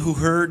many who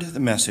heard the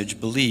message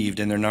believed,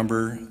 and their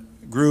number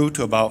grew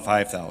to about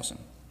 5,000.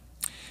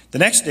 The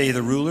next day,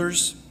 the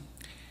rulers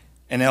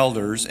and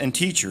elders and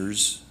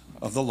teachers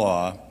of the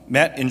law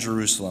met in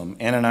Jerusalem.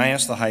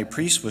 Ananias the high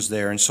priest was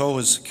there, and so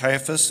was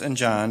Caiaphas and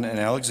John and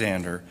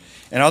Alexander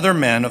and other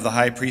men of the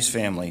high priest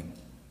family.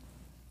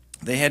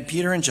 They had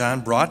Peter and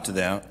John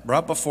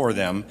brought before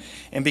them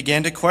and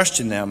began to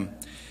question them.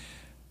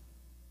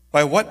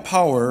 "By what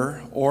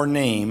power or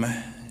name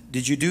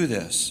did you do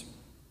this?"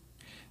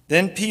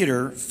 Then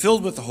Peter,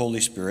 filled with the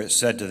Holy Spirit,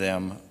 said to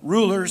them,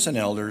 "Rulers and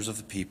elders of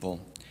the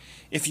people,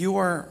 if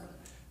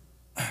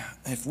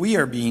we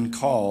are being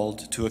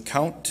called to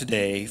account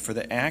today for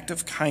the act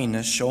of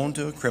kindness shown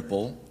to a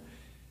cripple,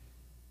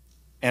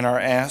 and are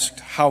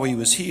asked how he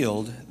was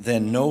healed,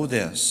 then know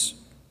this.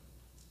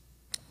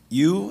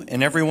 You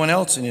and everyone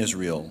else in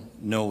Israel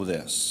know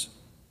this.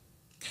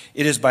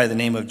 It is by the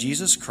name of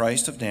Jesus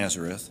Christ of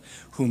Nazareth,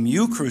 whom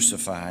you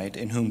crucified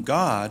and whom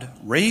God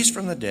raised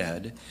from the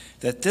dead,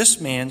 that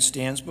this man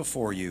stands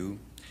before you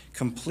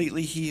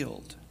completely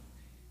healed.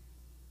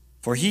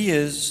 For he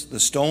is the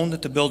stone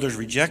that the builders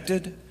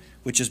rejected,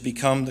 which has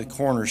become the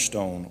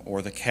cornerstone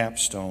or the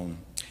capstone.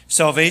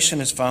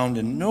 Salvation is found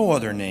in no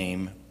other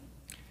name,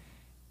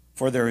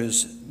 for there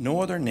is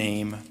no other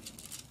name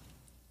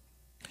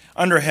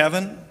under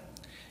heaven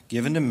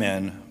given to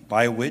men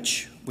by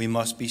which we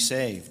must be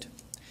saved."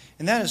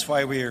 And that is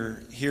why we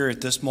are here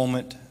at this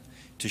moment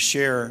to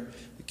share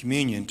the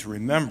communion, to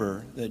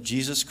remember that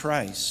Jesus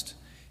Christ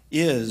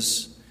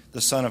is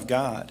the Son of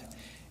God,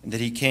 and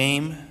that he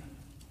came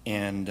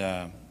and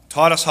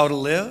taught us how to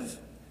live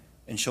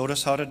and showed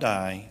us how to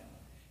die,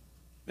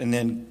 and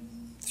then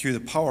through the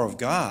power of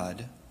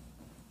God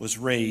was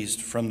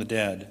raised from the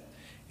dead.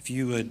 If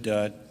you would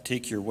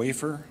take your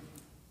wafer.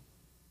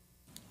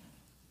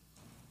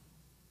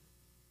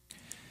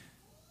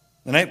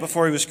 The night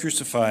before he was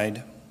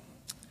crucified,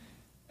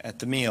 at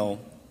the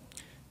meal,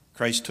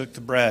 Christ took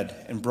the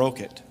bread and broke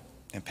it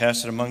and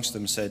passed it amongst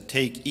them and said,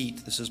 "Take,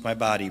 eat, this is my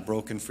body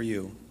broken for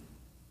you."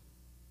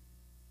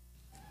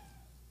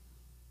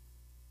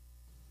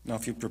 Now,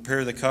 if you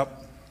prepare the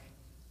cup,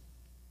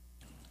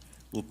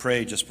 we'll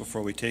pray just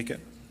before we take it.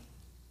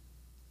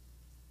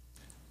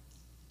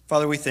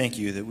 Father, we thank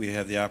you that we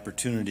have the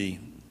opportunity,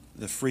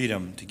 the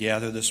freedom to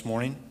gather this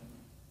morning.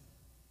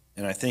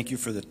 And I thank you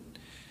for the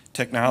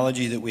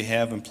technology that we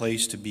have in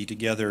place to be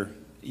together.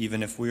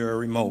 Even if we are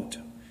remote,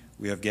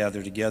 we have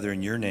gathered together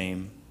in your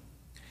name.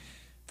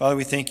 Father,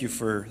 we thank you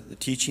for the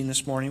teaching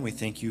this morning. We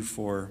thank you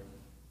for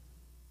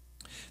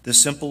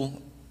this simple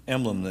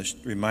emblem that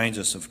reminds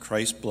us of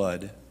Christ's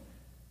blood.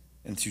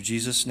 And through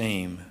Jesus'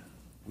 name,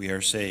 we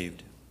are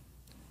saved.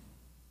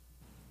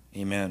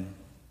 Amen.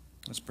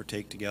 Let's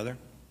partake together.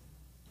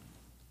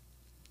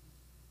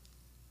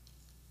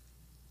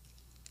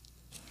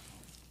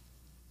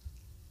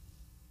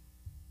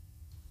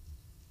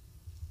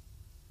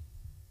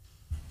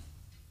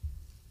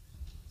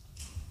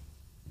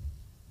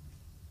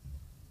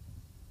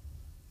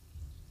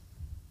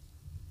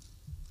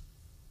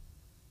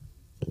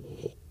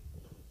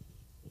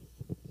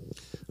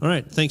 All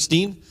right, thanks,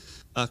 Dean.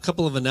 A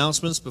couple of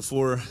announcements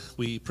before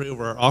we pray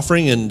over our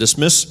offering and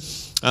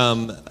dismiss.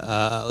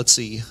 Let's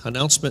see,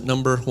 announcement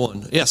number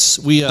 1. Yes,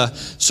 we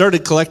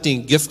started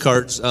collecting gift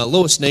cards.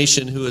 Lois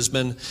Nation, who has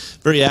been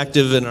very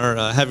active in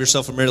our Have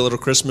Yourself a Merry Little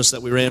Christmas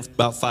that we ran for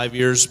about 5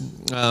 years,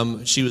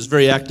 she was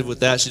very active with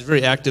that. She's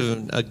very active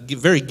and a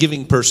very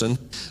giving person.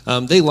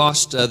 They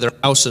lost their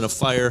house in a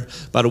fire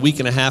about a week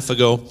and a half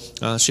ago.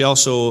 She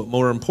also,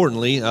 more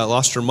importantly,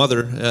 lost her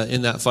mother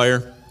in that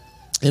fire.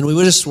 And we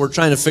just were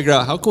trying to figure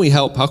out, how can we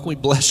help? How can we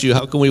bless you?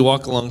 How can we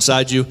walk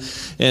alongside you?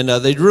 And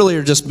they really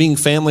are just being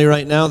family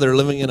right now. They're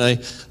living in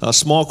a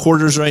small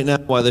quarters right now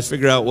while they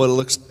figure out what it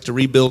looks like to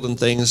rebuild and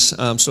things.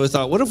 So I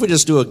thought, what if we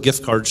just do a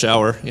gift card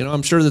shower? You know,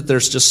 I'm sure that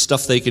there's just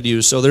stuff they could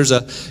use. So there's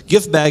a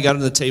gift bag out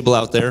on the table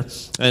out there.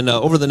 And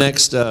over the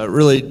next,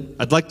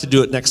 I'd like to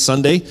do it next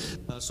Sunday.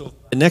 So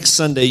next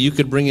Sunday, you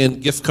could bring in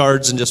gift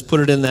cards and just put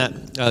it in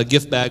that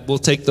gift bag. We'll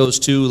take those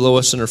to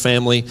Lois and her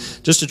family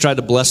just to try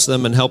to bless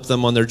them and help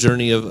them on their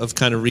journey of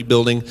kind of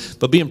rebuilding,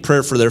 but be in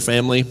prayer for their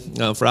family,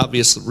 for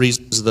obvious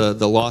reasons,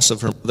 the loss of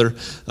her mother,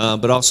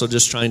 but also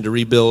just trying to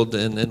rebuild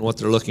and what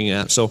they're looking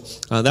at. So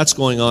that's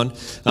going on.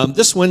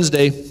 This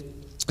Wednesday,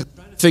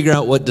 figure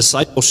out what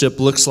discipleship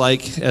looks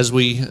like as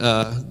we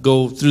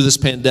go through this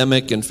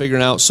pandemic and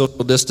figuring out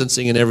social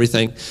distancing and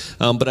everything.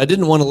 But I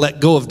didn't want to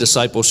let go of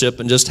discipleship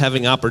and just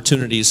having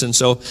opportunities. And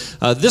so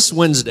this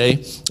Wednesday,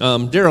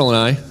 Daryl and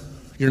I,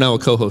 you're now a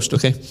co-host,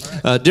 okay?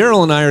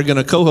 Daryl and I are going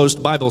to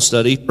co-host Bible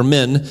study for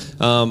men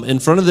in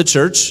front of the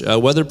church,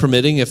 weather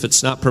permitting. If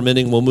it's not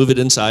permitting, we'll move it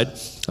inside.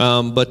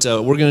 But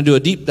we're going to do a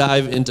deep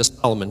dive into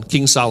Solomon,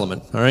 King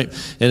Solomon, all right?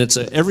 And it's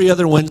every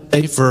other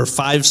Wednesday for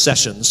 5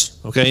 sessions,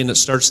 okay? And it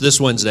starts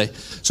this Wednesday.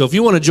 So if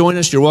you want to join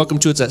us, you're welcome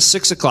to. It's at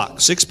 6 o'clock,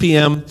 6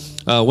 p.m.,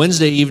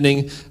 Wednesday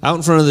evening, out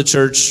in front of the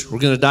church. We're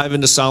going to dive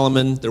into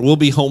Solomon. There will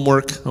be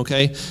homework,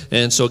 okay?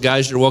 And so,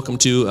 guys, you're welcome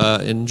to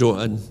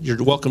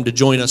you're welcome to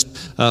join us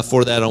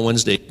for that on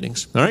Wednesday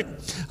evenings, all right?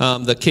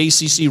 The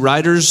KCC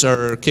Riders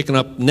are kicking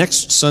up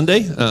next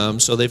Sunday.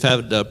 So they've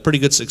had pretty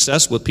good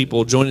success with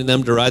people joining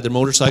them to ride their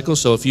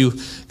motorcycles. So if you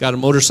got a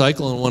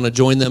motorcycle and want to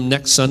join them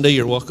next Sunday,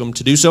 you're welcome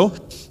to do so.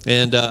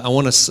 And I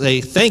want to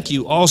say thank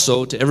you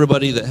also to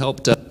everybody that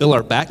helped fill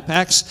our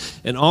backpacks.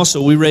 And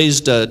also, we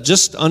raised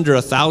just under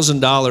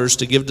 $1,000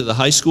 to give to the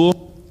high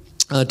school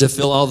to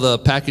fill all the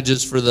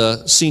packages for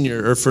the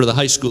for the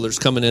high schoolers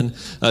coming in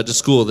to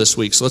school this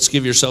week. So let's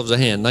give yourselves a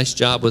hand. Nice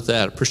job with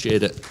that.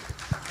 Appreciate it.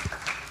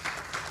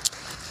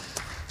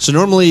 So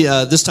normally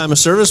this time of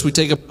service we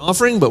take up an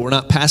offering, but we're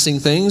not passing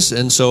things,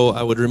 and so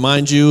I would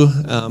remind you,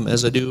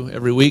 as I do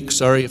every week,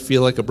 sorry I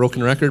feel like a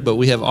broken record, but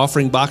we have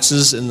offering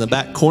boxes in the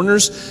back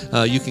corners.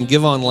 You can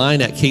give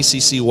online at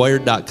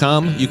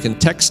kccwired.com. You can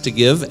text to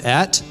give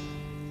at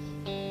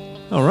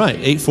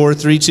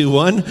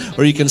 84321,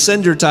 or you can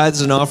send your tithes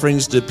and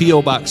offerings to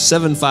P.O. Box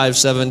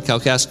 757,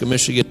 Kalkaska,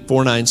 Michigan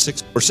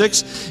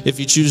 49646, if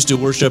you choose to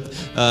worship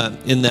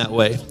in that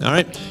way. All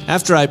right.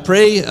 After I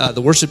pray,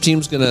 the worship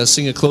team's going to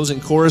sing a closing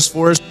chorus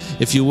for us.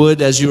 If you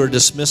would, as you are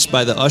dismissed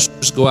by the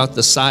ushers, go out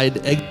the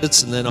side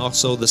exits and then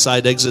also the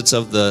side exits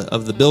of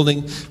the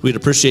building. We'd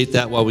appreciate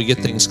that while we get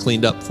things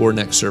cleaned up for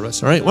next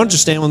service. All right. Why don't you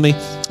stand with me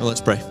and let's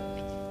pray.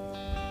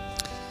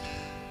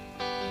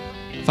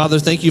 Father,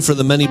 thank you for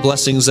the many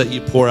blessings that you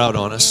pour out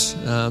on us.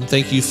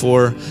 Thank you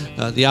for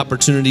the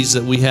opportunities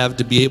that we have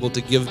to be able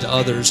to give to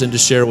others and to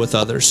share with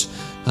others.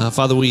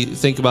 Father, we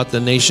think about the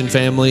Nation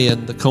family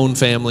and the Cone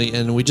family,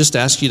 and we just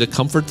ask you to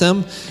comfort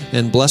them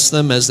and bless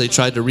them as they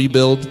try to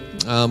rebuild,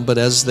 but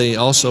as they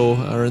also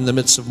are in the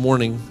midst of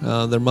mourning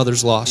their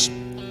mother's loss.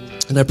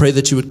 And I pray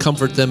that you would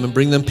comfort them and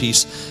bring them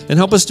peace and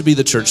help us to be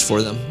the church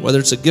for them, whether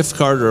it's a gift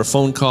card or a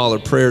phone call or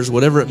prayers,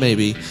 whatever it may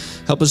be.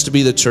 Help us to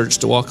be the church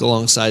to walk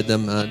alongside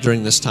them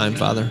during this time,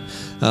 Father.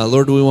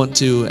 Lord, we want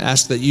to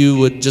ask that you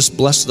would just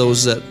bless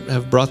those that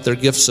have brought their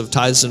gifts of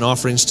tithes and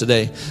offerings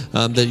today,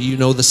 that you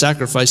know the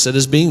sacrifice that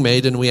is being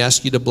made, and we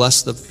ask you to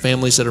bless the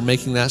families that are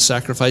making that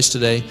sacrifice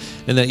today,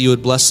 and that you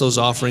would bless those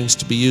offerings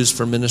to be used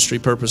for ministry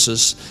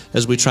purposes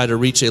as we try to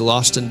reach a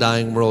lost and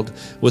dying world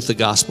with the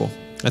gospel.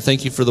 I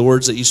thank you for the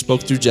words that you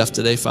spoke through Jeff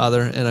today,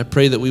 Father, and I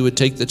pray that we would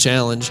take the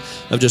challenge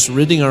of just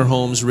ridding our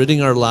homes,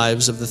 ridding our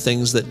lives of the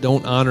things that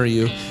don't honor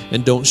you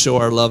and don't show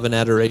our love and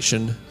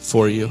adoration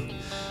for you.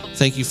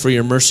 Thank you for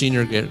your mercy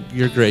and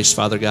your grace,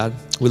 Father God.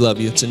 We love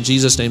you. It's in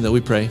Jesus' name that we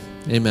pray.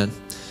 Amen.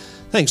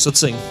 Thanks. Let's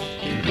sing.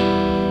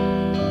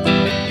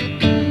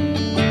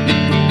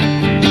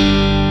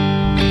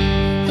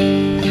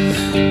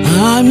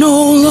 I'm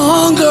no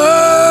longer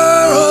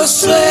a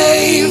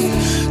slave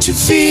to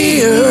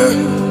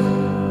fear,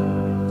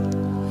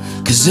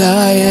 'cause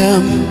I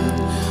am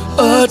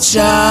a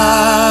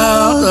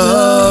child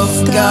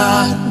of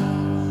God.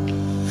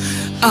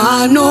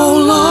 I'm no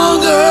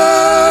longer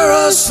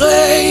a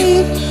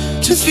slave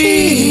to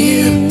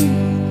fear,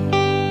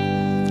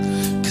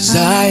 'cause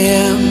I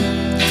am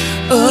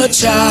a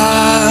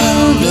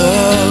child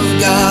of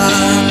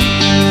God.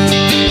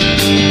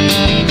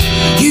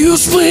 You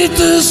split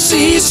the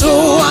sea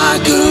so I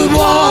could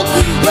walk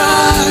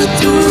right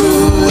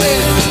through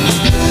it.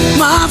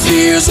 My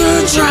fears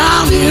are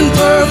drowned in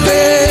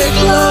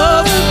perfect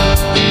love.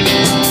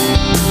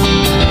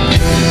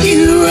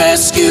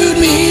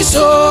 me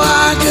so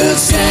I could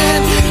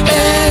stand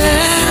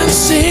and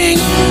sing.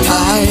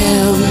 I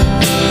am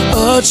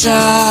a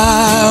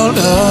child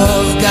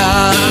of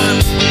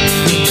God.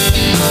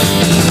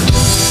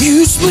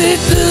 You split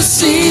the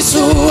sea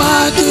so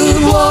I could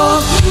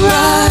walk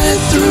right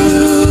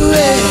through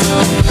it.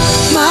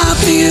 My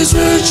fears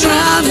were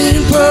drowned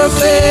in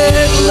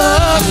perfect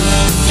love.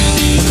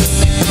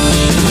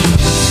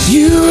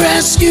 You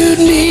rescued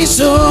me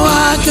so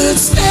I could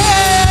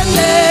stand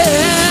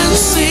and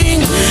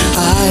sing.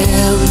 I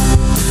am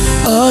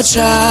a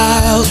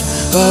child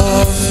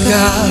of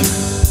God,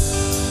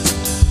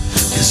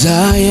 'cause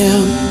I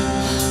am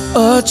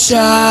a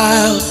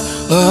child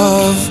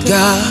of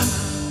God.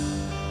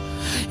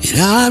 And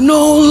I'm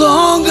no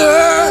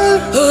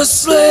longer a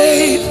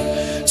slave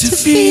to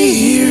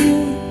fear,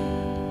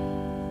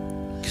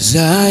 'cause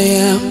I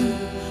am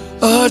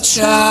a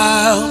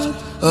child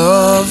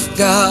of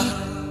God.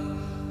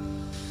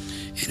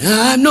 And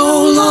I'm no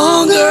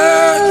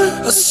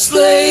longer a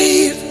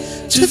slave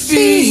to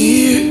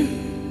fear,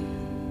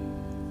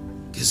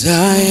 'cause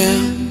I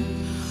am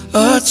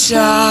a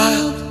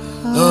child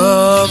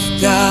of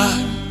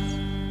God.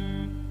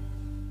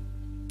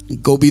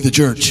 Go be the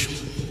church.